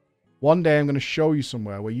 One day I'm going to show you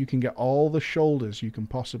somewhere where you can get all the shoulders you can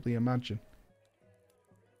possibly imagine.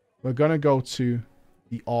 We're going to go to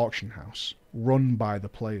the auction house, run by the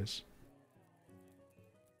players.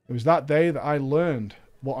 It was that day that I learned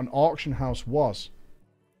what an auction house was.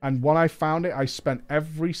 And when I found it, I spent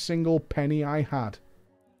every single penny I had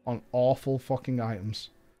on awful fucking items.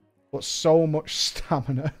 But so much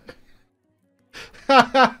stamina.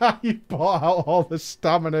 You bought out all the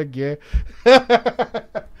stamina gear.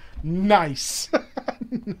 Nice.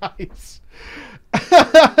 Nice.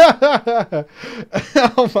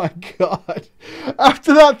 Oh my god.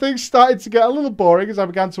 After that, things started to get a little boring as I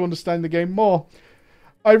began to understand the game more.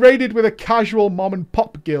 I raided with a casual mom and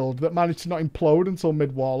pop guild that managed to not implode until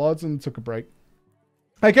mid-Warlords and took a break.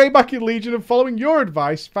 I came back in Legion and, following your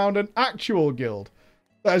advice, found an actual guild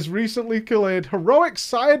that has recently cleared Heroic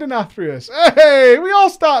Sire Denathrius. Hey, we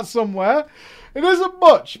all start somewhere. It isn't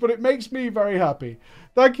much, but it makes me very happy.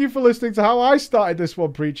 Thank you for listening to how I started this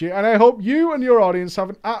one, Preachy, and I hope you and your audience have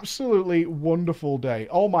an absolutely wonderful day.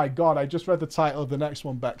 Oh my god, I just read the title of the next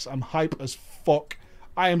one, Bex. I'm hype as fuck.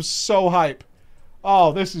 I am so hype.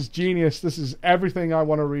 Oh, this is genius. This is everything I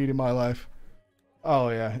want to read in my life. Oh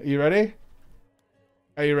yeah, are you ready?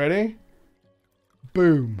 Are you ready?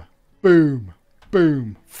 Boom, boom,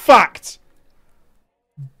 boom. Fact!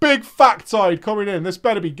 Big factoid coming in. This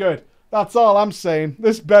better be good. That's all I'm saying.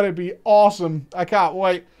 This better be awesome. I can't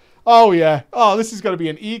wait. Oh, yeah. Oh, this is going to be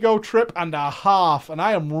an ego trip and a half. And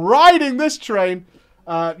I am riding this train.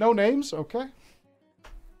 No names. Okay.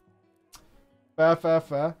 Fair, fair,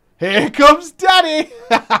 fair. Here comes Daddy.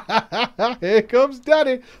 Here comes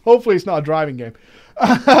Daddy. Hopefully it's not a driving game.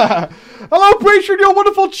 Hello, Preacher, and your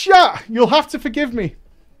wonderful chat. You'll have to forgive me.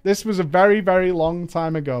 This was a very, very long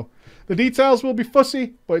time ago. The details will be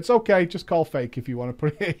fussy, but it's okay. Just call fake if you want to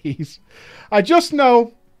put it at ease. I just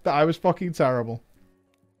know that I was fucking terrible.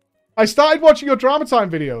 I started watching your Drama Time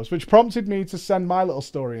videos, which prompted me to send my little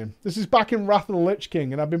story in. This is back in Wrath of the Lich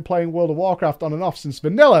King, and I've been playing World of Warcraft on and off since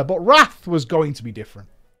vanilla, but Wrath was going to be different.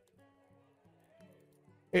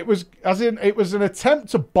 It was an attempt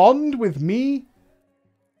to bond with me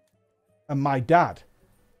and my dad.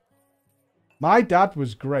 My dad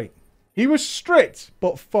was great. He was strict,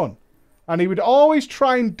 but fun. And he would always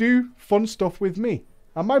try and do fun stuff with me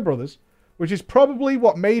and my brothers, which is probably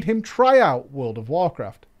what made him try out World of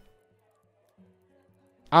Warcraft.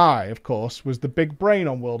 I, of course, was the big brain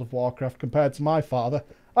on World of Warcraft compared to my father.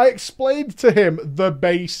 I explained to him the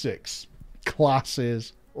basics.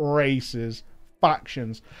 Classes, races,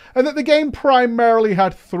 factions. And that the game primarily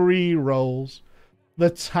had 3 roles.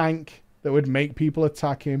 The tank that would make people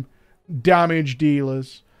attack him. Damage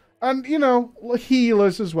dealers. And, you know,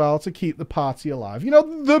 healers as well to keep the party alive. You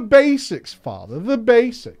know, the basics, father. The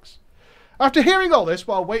basics. After hearing all this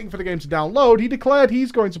while waiting for the game to download, he declared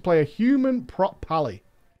he's going to play a human prop pally.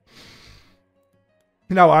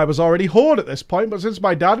 Now, I was already Horde at this point, but since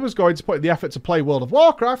my dad was going to put in the effort to play World of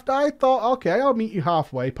Warcraft, I thought, okay, I'll meet you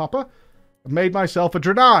halfway, Papa. I've made myself a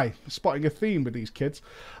Draenei, spotting a theme with these kids.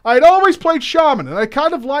 I had always played Shaman, and I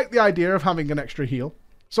kind of liked the idea of having an extra heal.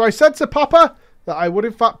 So I said to Papa that I would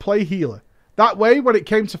in fact play healer. That way, when it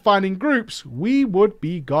came to finding groups, we would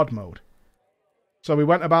be God mode. So we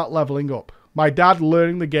went about leveling up. My dad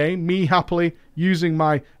learning the game, me happily using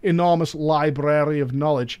my enormous library of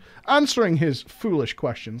knowledge, answering his foolish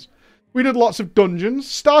questions. We did lots of dungeons,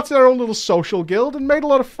 started our own little social guild, and made a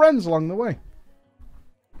lot of friends along the way.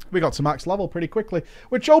 We got to max level pretty quickly,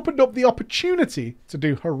 which opened up the opportunity to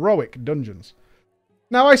do heroic dungeons.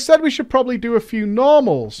 Now, I said we should probably do a few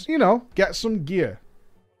normals, you know, get some gear.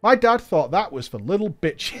 My dad thought that was for little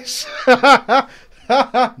bitches.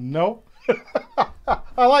 No.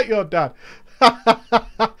 I like your dad.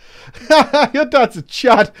 Your dad's a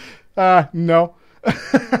Chad. No.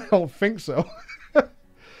 I don't think so.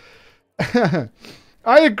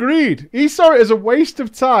 I agreed. He saw it as a waste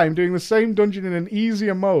of time doing the same dungeon in an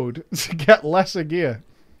easier mode to get lesser gear.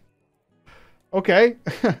 Okay.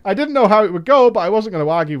 I didn't know how it would go, but I wasn't going to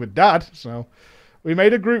argue with Dad, so we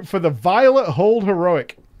made a group for the Violet Hold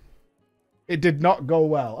Heroic. It did not go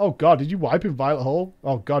well. Oh god, did you wipe in Violet Hole?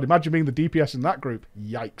 Oh god, imagine being the DPS in that group.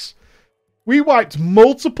 Yikes. We wiped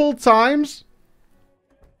multiple times.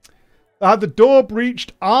 I had the door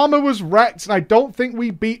breached, armor was wrecked, and I don't think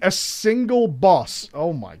we beat a single boss.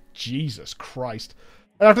 Oh my Jesus Christ.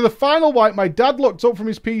 And after the final wipe, my dad looked up from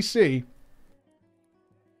his PC.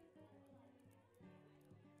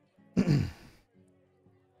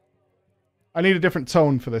 I need a different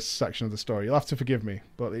tone for this section of the story. You'll have to forgive me,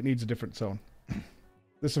 but it needs a different tone.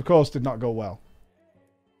 This, of course, did not go well.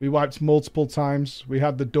 We wiped multiple times. We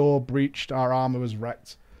had the door breached. Our armor was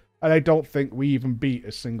wrecked. And I don't think we even beat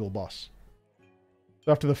a single boss.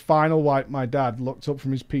 So after the final wipe, my dad looked up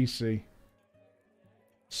from his PC.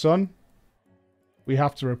 Son, we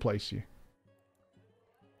have to replace you.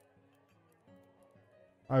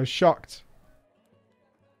 I was shocked.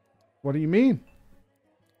 What do you mean?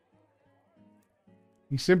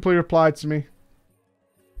 He simply replied to me,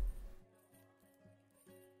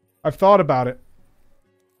 I've thought about it,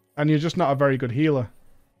 and you're just not a very good healer.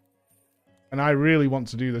 And I really want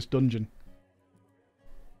to do this dungeon.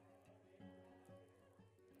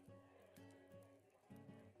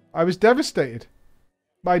 I was devastated.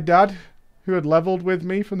 My dad, who had leveled with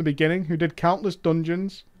me from the beginning, who did countless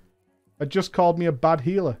dungeons, had just called me a bad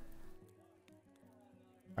healer.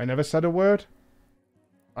 I never said a word.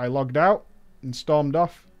 I logged out and stormed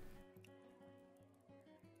off.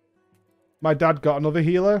 My dad got another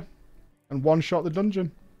healer and one-shot the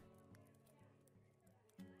dungeon.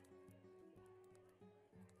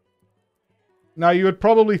 Now, you would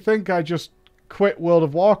probably think I just quit World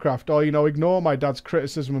of Warcraft or, you know, ignore my dad's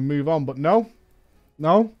criticism and move on. But no.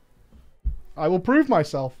 No. I will prove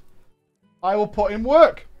myself. I will put in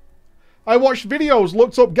work. I watched videos,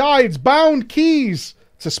 looked up guides, bound keys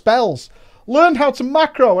to spells, learned how to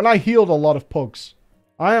macro, and I healed a lot of pugs.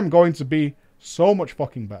 I am going to be so much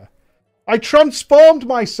fucking better. I transformed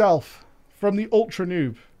myself from the ultra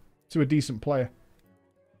noob to a decent player.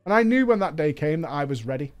 And I knew when that day came that I was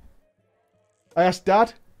ready. I asked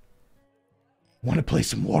Dad, want to play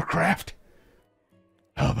some Warcraft?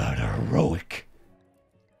 How about a heroic?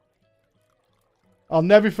 I'll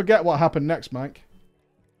never forget what happened next, Mike.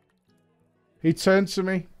 He turned to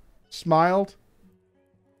me, smiled.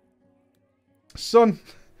 Son,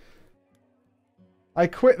 I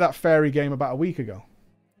quit that fairy game about a week ago.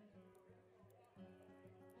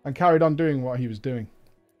 And carried on doing what he was doing.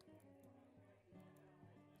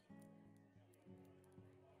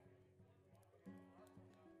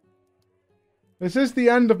 This is the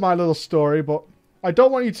end of my little story, but I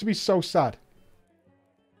don't want you to be so sad.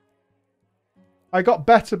 I got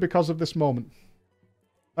better because of this moment.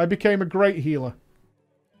 I became a great healer.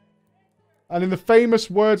 And in the famous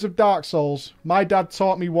words of Dark Souls, my dad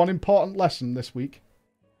taught me one important lesson this week.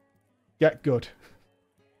 Get good.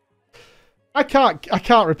 I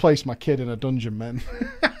can't replace my kid in a dungeon, man.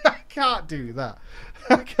 I can't do that.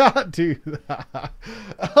 I can't do that.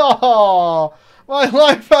 Oh, my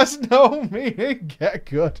life has no meaning. Get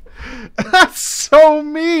good. That's so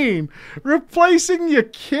mean. Replacing your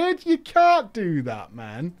kid? You can't do that,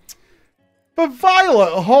 man. For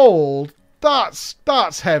Violet Hold,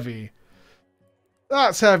 that's heavy.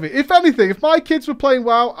 That's heavy. If anything, if my kids were playing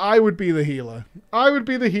WoW, I would be the healer. I would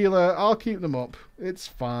be the healer. I'll keep them up. It's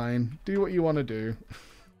fine. Do what you want to do.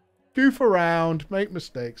 Goof around. Make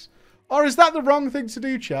mistakes. Or is that the wrong thing to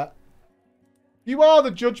do, chat? You are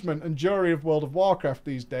the judgment and jury of World of Warcraft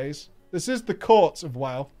these days. This is the courts of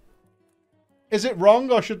WoW. Is it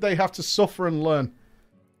wrong, or should they have to suffer and learn?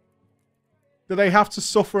 Do they have to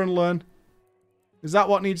suffer and learn? Is that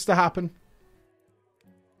what needs to happen?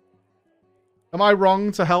 Am I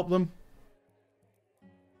wrong to help them?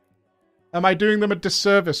 Am I doing them a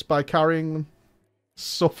disservice by carrying them?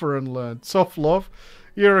 Suffer and learn. Tough love.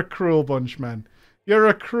 You're a cruel bunch, man. You're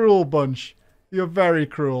a cruel bunch. You're very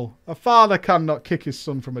cruel. A father cannot kick his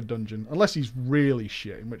son from a dungeon. Unless he's really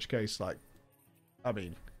shit. In which case, like... I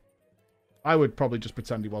mean... I would probably just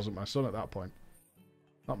pretend he wasn't my son at that point.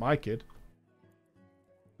 Not my kid.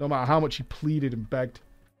 No matter how much he pleaded and begged.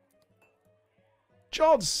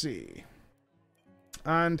 Jodsy.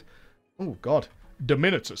 And... oh, God.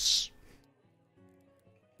 Dominitus.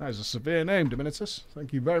 That is a severe name, Dominitus.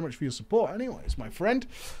 Thank you very much for your support anyways, my friend.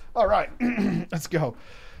 Alright, let's go.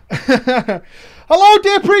 Hello,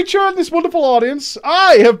 dear preacher and this wonderful audience.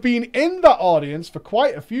 I have been in that audience for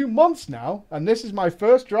quite a few months now, and this is my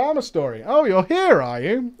first drama story. Oh, you're here, are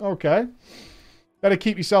you? Okay. Better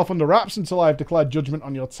keep yourself under wraps until I have declared judgment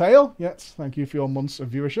on your tale. Yes, thank you for your months of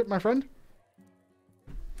viewership, my friend.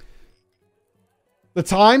 The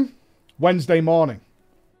time? Wednesday morning.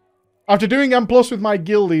 After doing M+ with my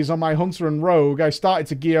guildies on my Hunter and Rogue, I started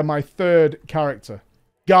to gear my third character,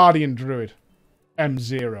 Guardian Druid,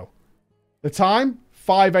 M0. The time?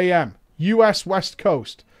 5 AM, US West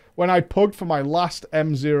Coast, when I pugged for my last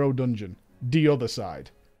M0 dungeon, the other side.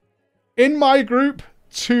 In my group,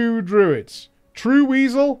 2 druids, True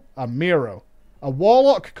Weasel and Miro, a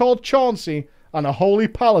warlock called Chauncey, and a holy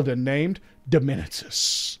paladin named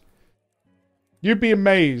Dominitus. You'd be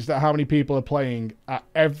amazed at how many people are playing at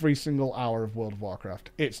every single hour of World of Warcraft.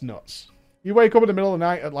 It's nuts. You wake up in the middle of the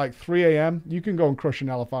night at like 3 AM, you can go and crush an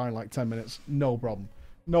LFR in like 10 minutes. No problem.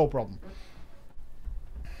 No problem.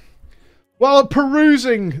 While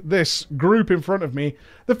perusing this group in front of me,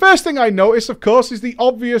 the first thing I notice, of course, is the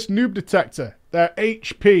obvious noob detector. Their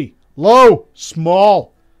HP. Low.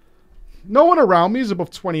 Small. No one around me is above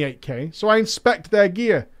 28k, so I inspect their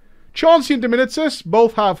gear. Chauncey and Dominitus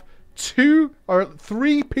both have 2 or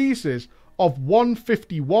 3 pieces of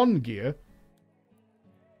 151 gear.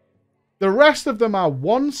 The rest of them are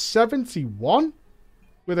 171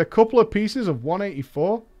 with a couple of pieces of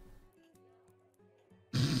 184.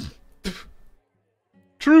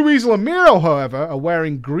 True Weasel and Miro, however, are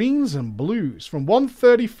wearing greens and blues from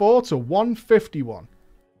 134 to 151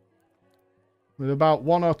 with about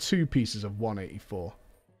 1 or 2 pieces of 184.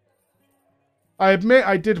 I admit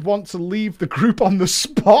I did want to leave the group on the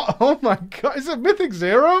spot. Oh my god, is it Mythic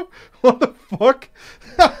Zero? What the fuck?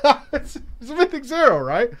 It's Mythic Zero,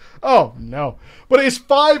 right? Oh no. But it is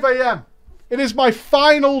 5 a.m. It is my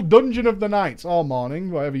final dungeon of the night. Or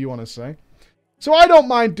morning, whatever you want to say. So I don't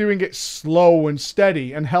mind doing it slow and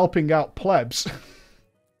steady and helping out plebs.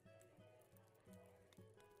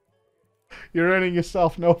 You're earning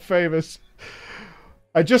yourself no favors.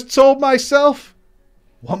 I just told myself,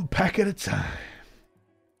 one pack at a time.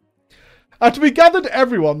 After we gathered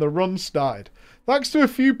everyone, the run started. Thanks to a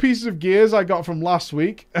few pieces of gears I got from last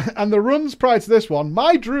week, and the runs prior to this one,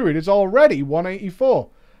 my druid is already 184.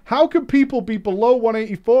 How can people be below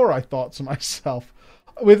 184, I thought to myself.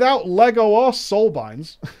 Without Lego or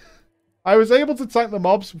soulbinds, I was able to tank the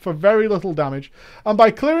mobs for very little damage, and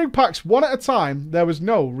by clearing packs one at a time, there was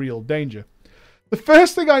no real danger. The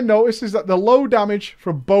first thing I noticed is that the low damage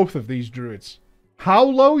from both of these druids. How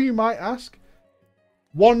low, you might ask?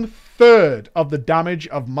 1/3 of the damage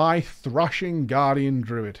of my Thrashing Guardian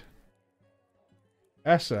Druid.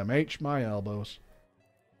 SMH my elbows.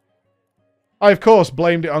 I, of course,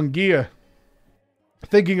 blamed it on gear.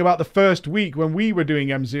 Thinking about the first week when we were doing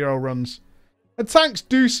M0 runs. And tanks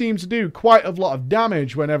do seem to do quite a lot of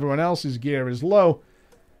damage when everyone else's gear is low.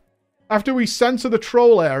 After we center the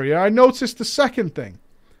troll area, I noticed the second thing.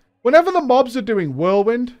 Whenever the mobs are doing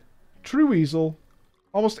Whirlwind, True Weasel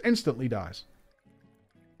almost instantly dies.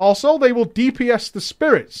 Also, they will DPS the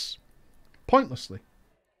spirits pointlessly.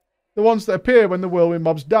 The ones that appear when the Whirlwind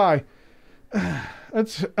mobs die.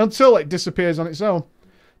 Until it disappears on its own.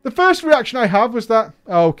 The first reaction I have was that,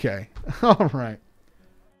 okay, alright.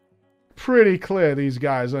 Pretty clear these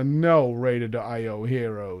guys are no Raider.io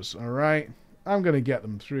heroes, alright? I'm going to get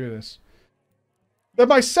them through this. Then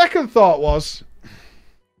my second thought was,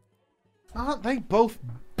 aren't they both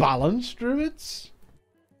balanced druids?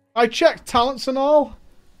 I checked talents and all.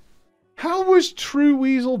 How was True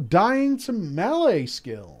Weasel dying to melee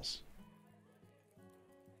skills?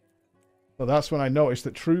 Well, that's when I noticed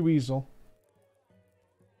that True Weasel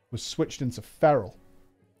was switched into Feral.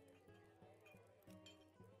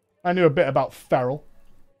 I knew a bit about Feral.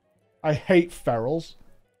 I hate Ferals.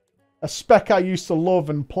 A spec I used to love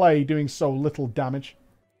and play doing so little damage.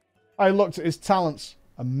 I looked at his talents.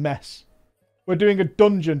 A mess. We're doing a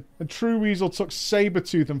dungeon, and True Weasel took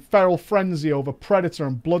Sabertooth and Feral Frenzy over Predator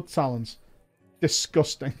and Blood Talons.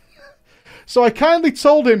 Disgusting. So I kindly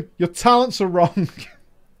told him, your talents are wrong.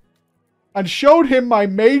 And showed him my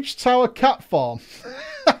Mage Tower cat form.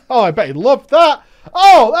 Oh, I bet he loved that.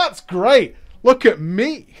 Oh, that's great. Look at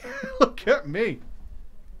me. Look at me.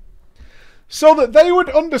 So that they would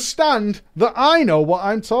understand that I know what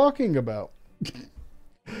I'm talking about.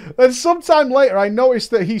 Then sometime later, I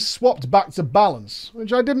noticed that he swapped back to balance,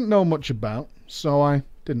 which I didn't know much about, so I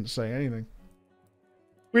didn't say anything.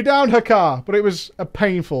 We downed Hakar, but it was a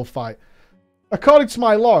painful fight. According to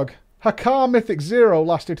my log, Hakar Mythic Zero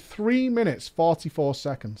lasted 3 minutes 44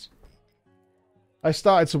 seconds. I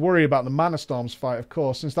started to worry about the Mana Storms fight, of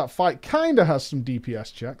course, since that fight kinda has some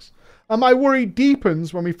DPS checks, and my worry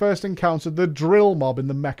deepens when we first encountered the drill mob in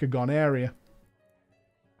the Mechagon area.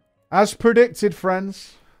 As predicted,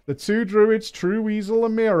 friends, the two druids, True Weasel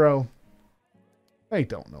and Miro, they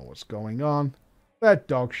don't know what's going on. They're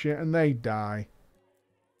dog shit and they die.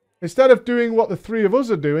 Instead of doing what the three of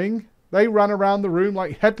us are doing, they ran around the room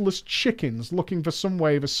like headless chickens looking for some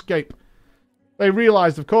way of escape. They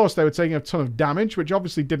realised, of course, they were taking a ton of damage, which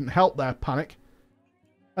obviously didn't help their panic.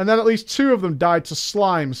 And then at least 2 of them died to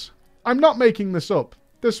slimes. I'm not making this up.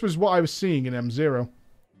 This was what I was seeing in M0.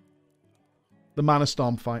 The Mana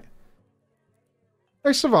Storm fight.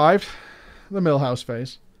 They survived the Millhouse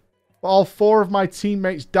phase. But all 4 of my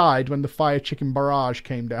teammates died when the Fire Chicken barrage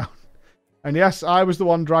came down. And yes, I was the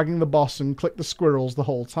one dragging the boss and clicked the squirrels the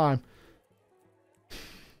whole time.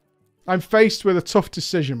 I'm faced with a tough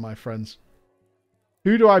decision, my friends.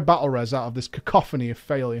 Who do I battle res out of this cacophony of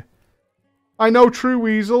failure? I know True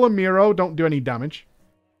Weasel and Miro don't do any damage.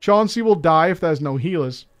 Chauncey will die if there's no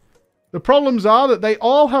healers. The problems are that they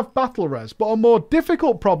all have battle res, but a more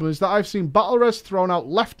difficult problem is that I've seen battle res thrown out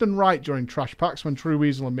left and right during trash packs when True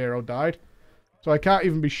Weasel and Miro died. So I can't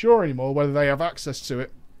even be sure anymore whether they have access to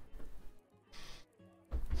it.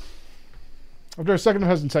 After a second of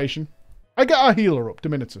hesitation, I get our healer up,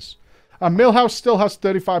 Dominitus. And Millhouse still has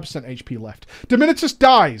 35% HP left. Dominitus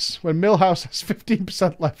dies when Millhouse has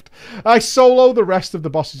 15% left. I solo the rest of the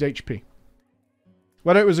boss's HP.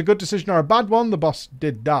 Whether it was a good decision or a bad one, the boss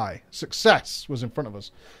did die. Success was in front of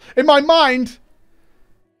us. In my mind,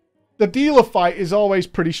 the dealer fight is always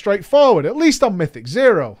pretty straightforward, at least on Mythic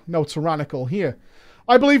 0. No tyrannical here.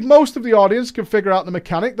 I believe most of the audience can figure out the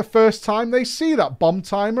mechanic the first time they see that bomb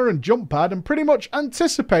timer and jump pad and pretty much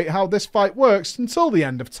anticipate how this fight works until the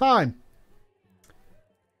end of time.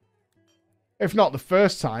 If not the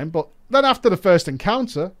first time, but then after the first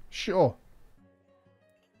encounter, sure.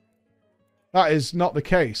 That is not the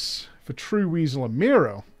case for True Weasel and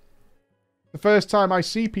Miro. The first time I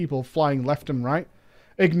see people flying left and right,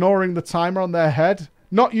 ignoring the timer on their head,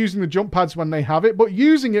 not using the jump pads when they have it, but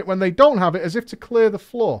using it when they don't have it as if to clear the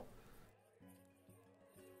floor.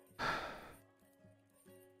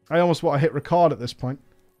 I almost want to hit record at this point.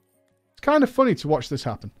 It's kind of funny to watch this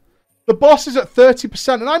happen. The boss is at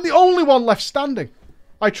 30% and I'm the only one left standing.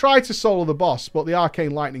 I tried to solo the boss, but the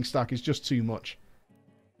Arcane Lightning stack is just too much.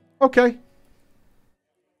 Okay.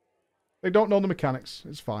 They don't know the mechanics.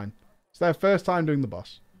 It's fine. It's their first time doing the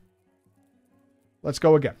boss. Let's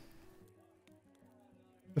go again.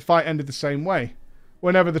 The fight ended the same way.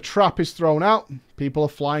 Whenever the trap is thrown out, people are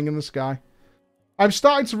flying in the sky. I'm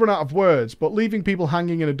starting to run out of words, but leaving people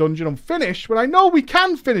hanging in a dungeon unfinished when I know we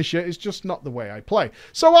can finish it is just not the way I play.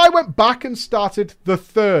 So I went back and started the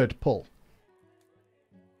third pull.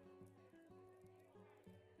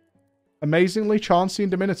 Amazingly, Chauncey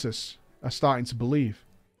and Dominitus are starting to believe.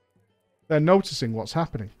 They're noticing what's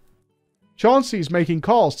happening. Chauncey's making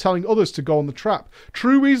calls, telling others to go on the trap.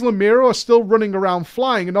 True Weasel and Miro are still running around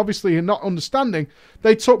flying and obviously not understanding.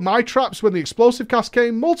 They took my traps when the explosive cast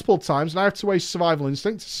came multiple times and I have to waste survival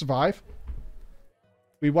instinct to survive.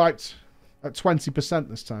 We wiped at 20%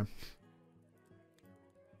 this time.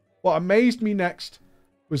 What amazed me next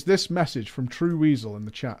was this message from True Weasel in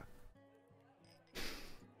the chat.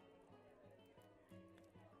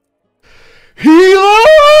 Healer!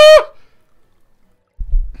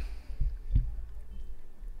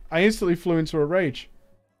 I instantly flew into a rage.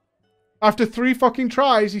 After 3 fucking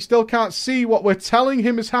tries, he still can't see what we're telling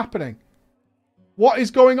him is happening. What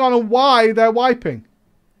is going on and why they're wiping.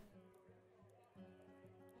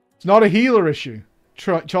 It's not a healer issue,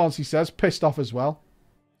 Chauncey says, pissed off as well.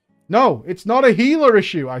 No, it's not a healer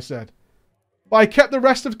issue, I said. But I kept the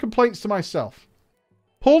rest of the complaints to myself.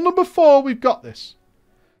 Pull number 4, we've got this.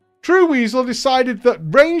 True Weasel decided that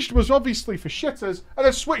ranged was obviously for shitters and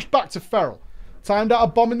had switched back to feral. Timed out a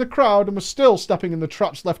bomb in the crowd and was still stepping in the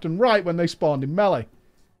traps left and right when they spawned in melee.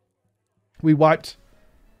 We wiped.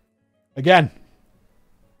 Again.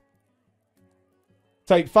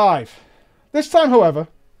 Take 5. This time, however,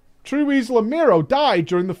 True Weasel and Miro died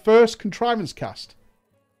during the first contrivance cast.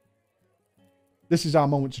 This is our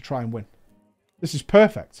moment to try and win. This is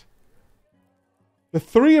perfect. The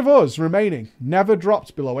 3 of us remaining never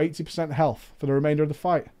dropped below 80% health for the remainder of the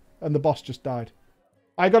fight, and the boss just died.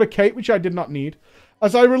 I got a cape, which I did not need.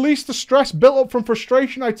 As I released the stress built up from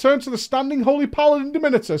frustration, I turned to the standing Holy Paladin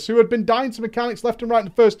Dominitus, who had been dying to mechanics left and right in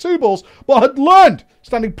the first 2 balls, but had learned,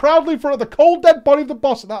 standing proudly in front of the cold dead body of the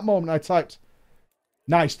boss at that moment. I typed,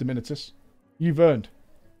 "Nice, Dominitus. You've earned.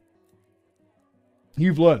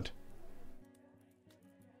 You've learned."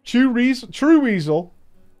 True Weasel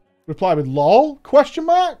replied with "lol?" ?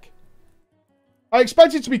 I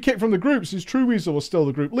expected to be kicked from the group since True Weasel was still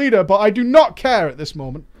the group leader, but I do not care at this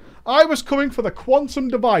moment. I was coming for the quantum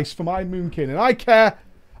device for my Moonkin, and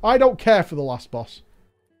I don't care for the last boss.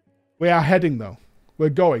 We are heading, though. We're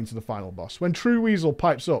going to the final boss. When True Weasel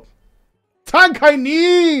pipes up, "Tank I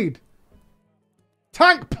need!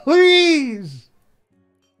 Tank, please!"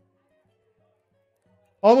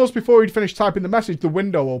 Almost before he'd finished typing the message, the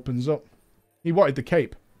window opens up. He wanted the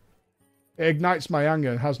cape. It ignites my anger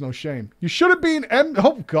and has no shame. You should have been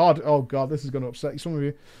Oh god, this is going to upset some of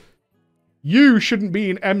you. You shouldn't be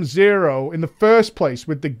in M0 in the first place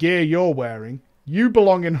with the gear you're wearing. You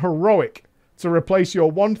belong in Heroic to replace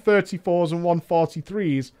your 134s and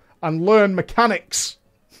 143s and learn mechanics.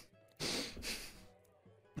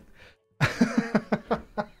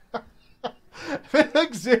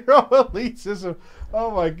 Mythic 0 elitism. Oh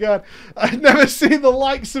my god. I've never seen the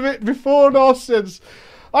likes of it before nor since.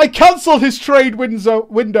 I cancelled his trade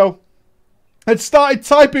window and started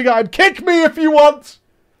typing at him, "Kick me if you want.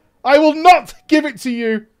 I will not give it to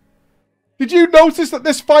you. Did you notice that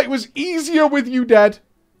this fight was easier with you dead?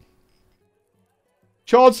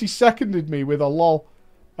 Chauncey seconded me with a lol.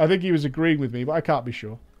 I think he was agreeing with me, but I can't be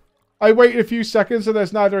sure. I waited a few seconds and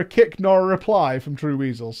there's neither a kick nor a reply from True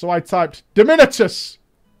Weasel, so I typed, Dominitus!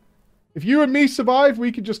 If you and me survive,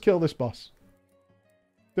 we can just kill this boss.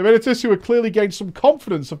 Dominitus, who had clearly gained some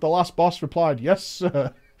confidence of the last boss, replied, yes,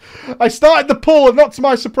 sir. I started the pull, and not to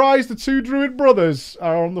my surprise, the two druid brothers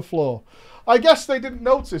are on the floor. I guess they didn't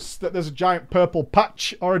notice that there's a giant purple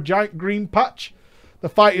patch or a giant green patch. The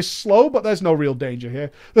fight is slow, but there's no real danger here.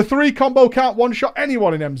 The 3 combo can't one-shot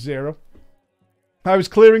anyone in M0. I was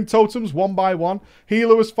clearing totems one by one.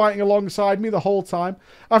 Healer was fighting alongside me the whole time.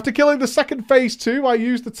 After killing the second phase 2, I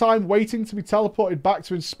used the time waiting to be teleported back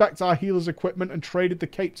to inspect our healer's equipment and traded the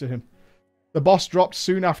cape to him. The boss dropped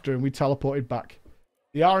soon after and we teleported back.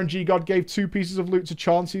 The RNG god gave 2 pieces of loot to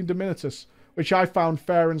Chauncey and Dominitus, which I found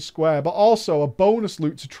fair and square, but also a bonus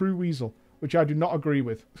loot to True Weasel, which I do not agree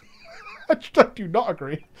with. I do not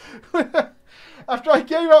agree. After I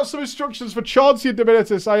gave out some instructions for Chauncey and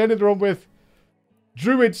Dominitus, I ended the run with,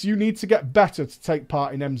 Druids, you need to get better to take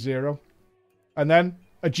part in M0. And then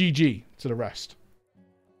a GG to the rest.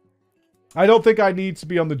 I don't think I need to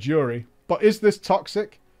be on the jury, but is this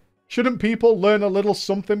toxic? Shouldn't people learn a little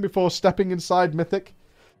something before stepping inside Mythic?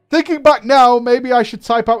 Thinking back now, maybe I should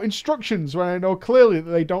type out instructions when I know clearly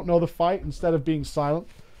that they don't know the fight instead of being silent.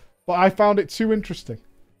 But I found it too interesting.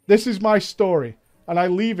 This is my story, and I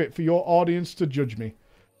leave it for your audience to judge me.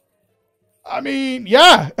 I mean,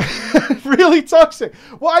 yeah, really toxic.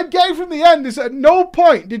 What I'm getting from the end is at no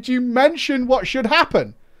point did you mention what should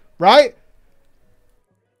happen, right?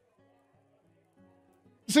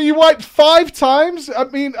 So you wiped 5 times? I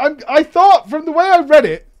mean, I thought from the way I read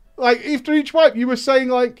it, like after each wipe, you were saying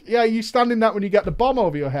like, yeah, you stand in that when you get the bomb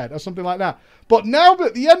over your head or something like that. But now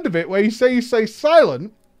at the end of it, where you say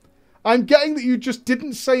silent, I'm getting that you just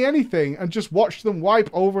didn't say anything and just watched them wipe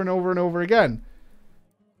over and over and over again.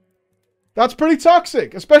 That's pretty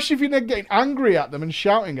toxic, especially if you're then getting angry at them and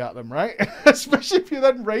shouting at them, right? Especially if you're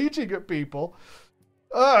then raging at people.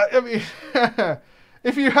 I mean,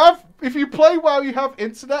 if you play while you have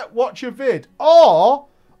internet, watch a vid, or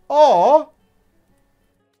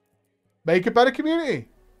make a better community.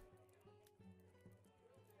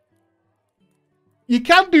 You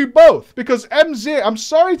can do both because M0. I'm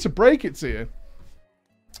sorry to break it to you.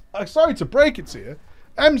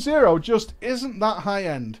 M0 just isn't that high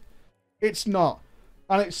end. It's not.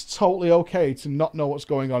 And it's totally okay to not know what's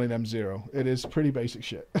going on in M0. It is pretty basic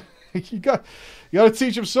shit. you got to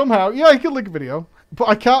teach them somehow. Yeah, you can link a video. But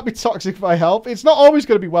I can't be toxic if I help. It's not always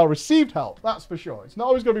going to be well-received help. That's for sure. It's not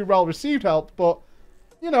always going to be well-received help. But,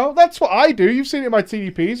 you know, that's what I do. You've seen it in my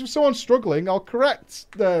TDPs. If someone's struggling, I'll correct.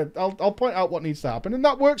 I'll point out what needs to happen. And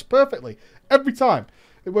that works perfectly. Every time.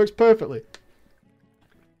 It works perfectly.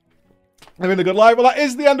 I'm in a good life. Well, that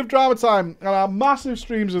is the end of Drama Time. And our massive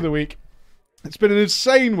streams of the week. It's been an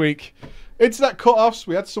insane week. Internet cut-offs.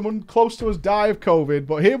 We had someone close to us die of COVID.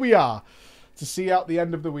 But here we are to see out the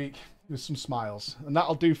end of the week with some smiles. And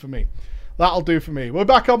that'll do for me. That'll do for me. We're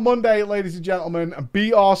back on Monday, ladies and gentlemen. And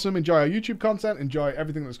be awesome. Enjoy our YouTube content. Enjoy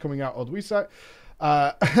everything that's coming out on the website.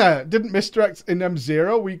 Didn't misdirect in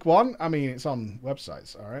M0 week 1. I mean, it's on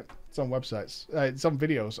websites, all right? It's on websites. It's on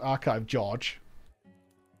videos. Archive George.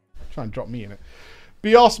 Try and drop me in it.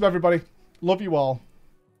 Be awesome, everybody. Love you all.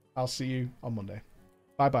 I'll see you on Monday.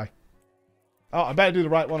 Bye-bye. Oh, I better do the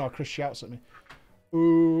right one or Chris shouts at me.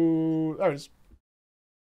 Ooh, there it is.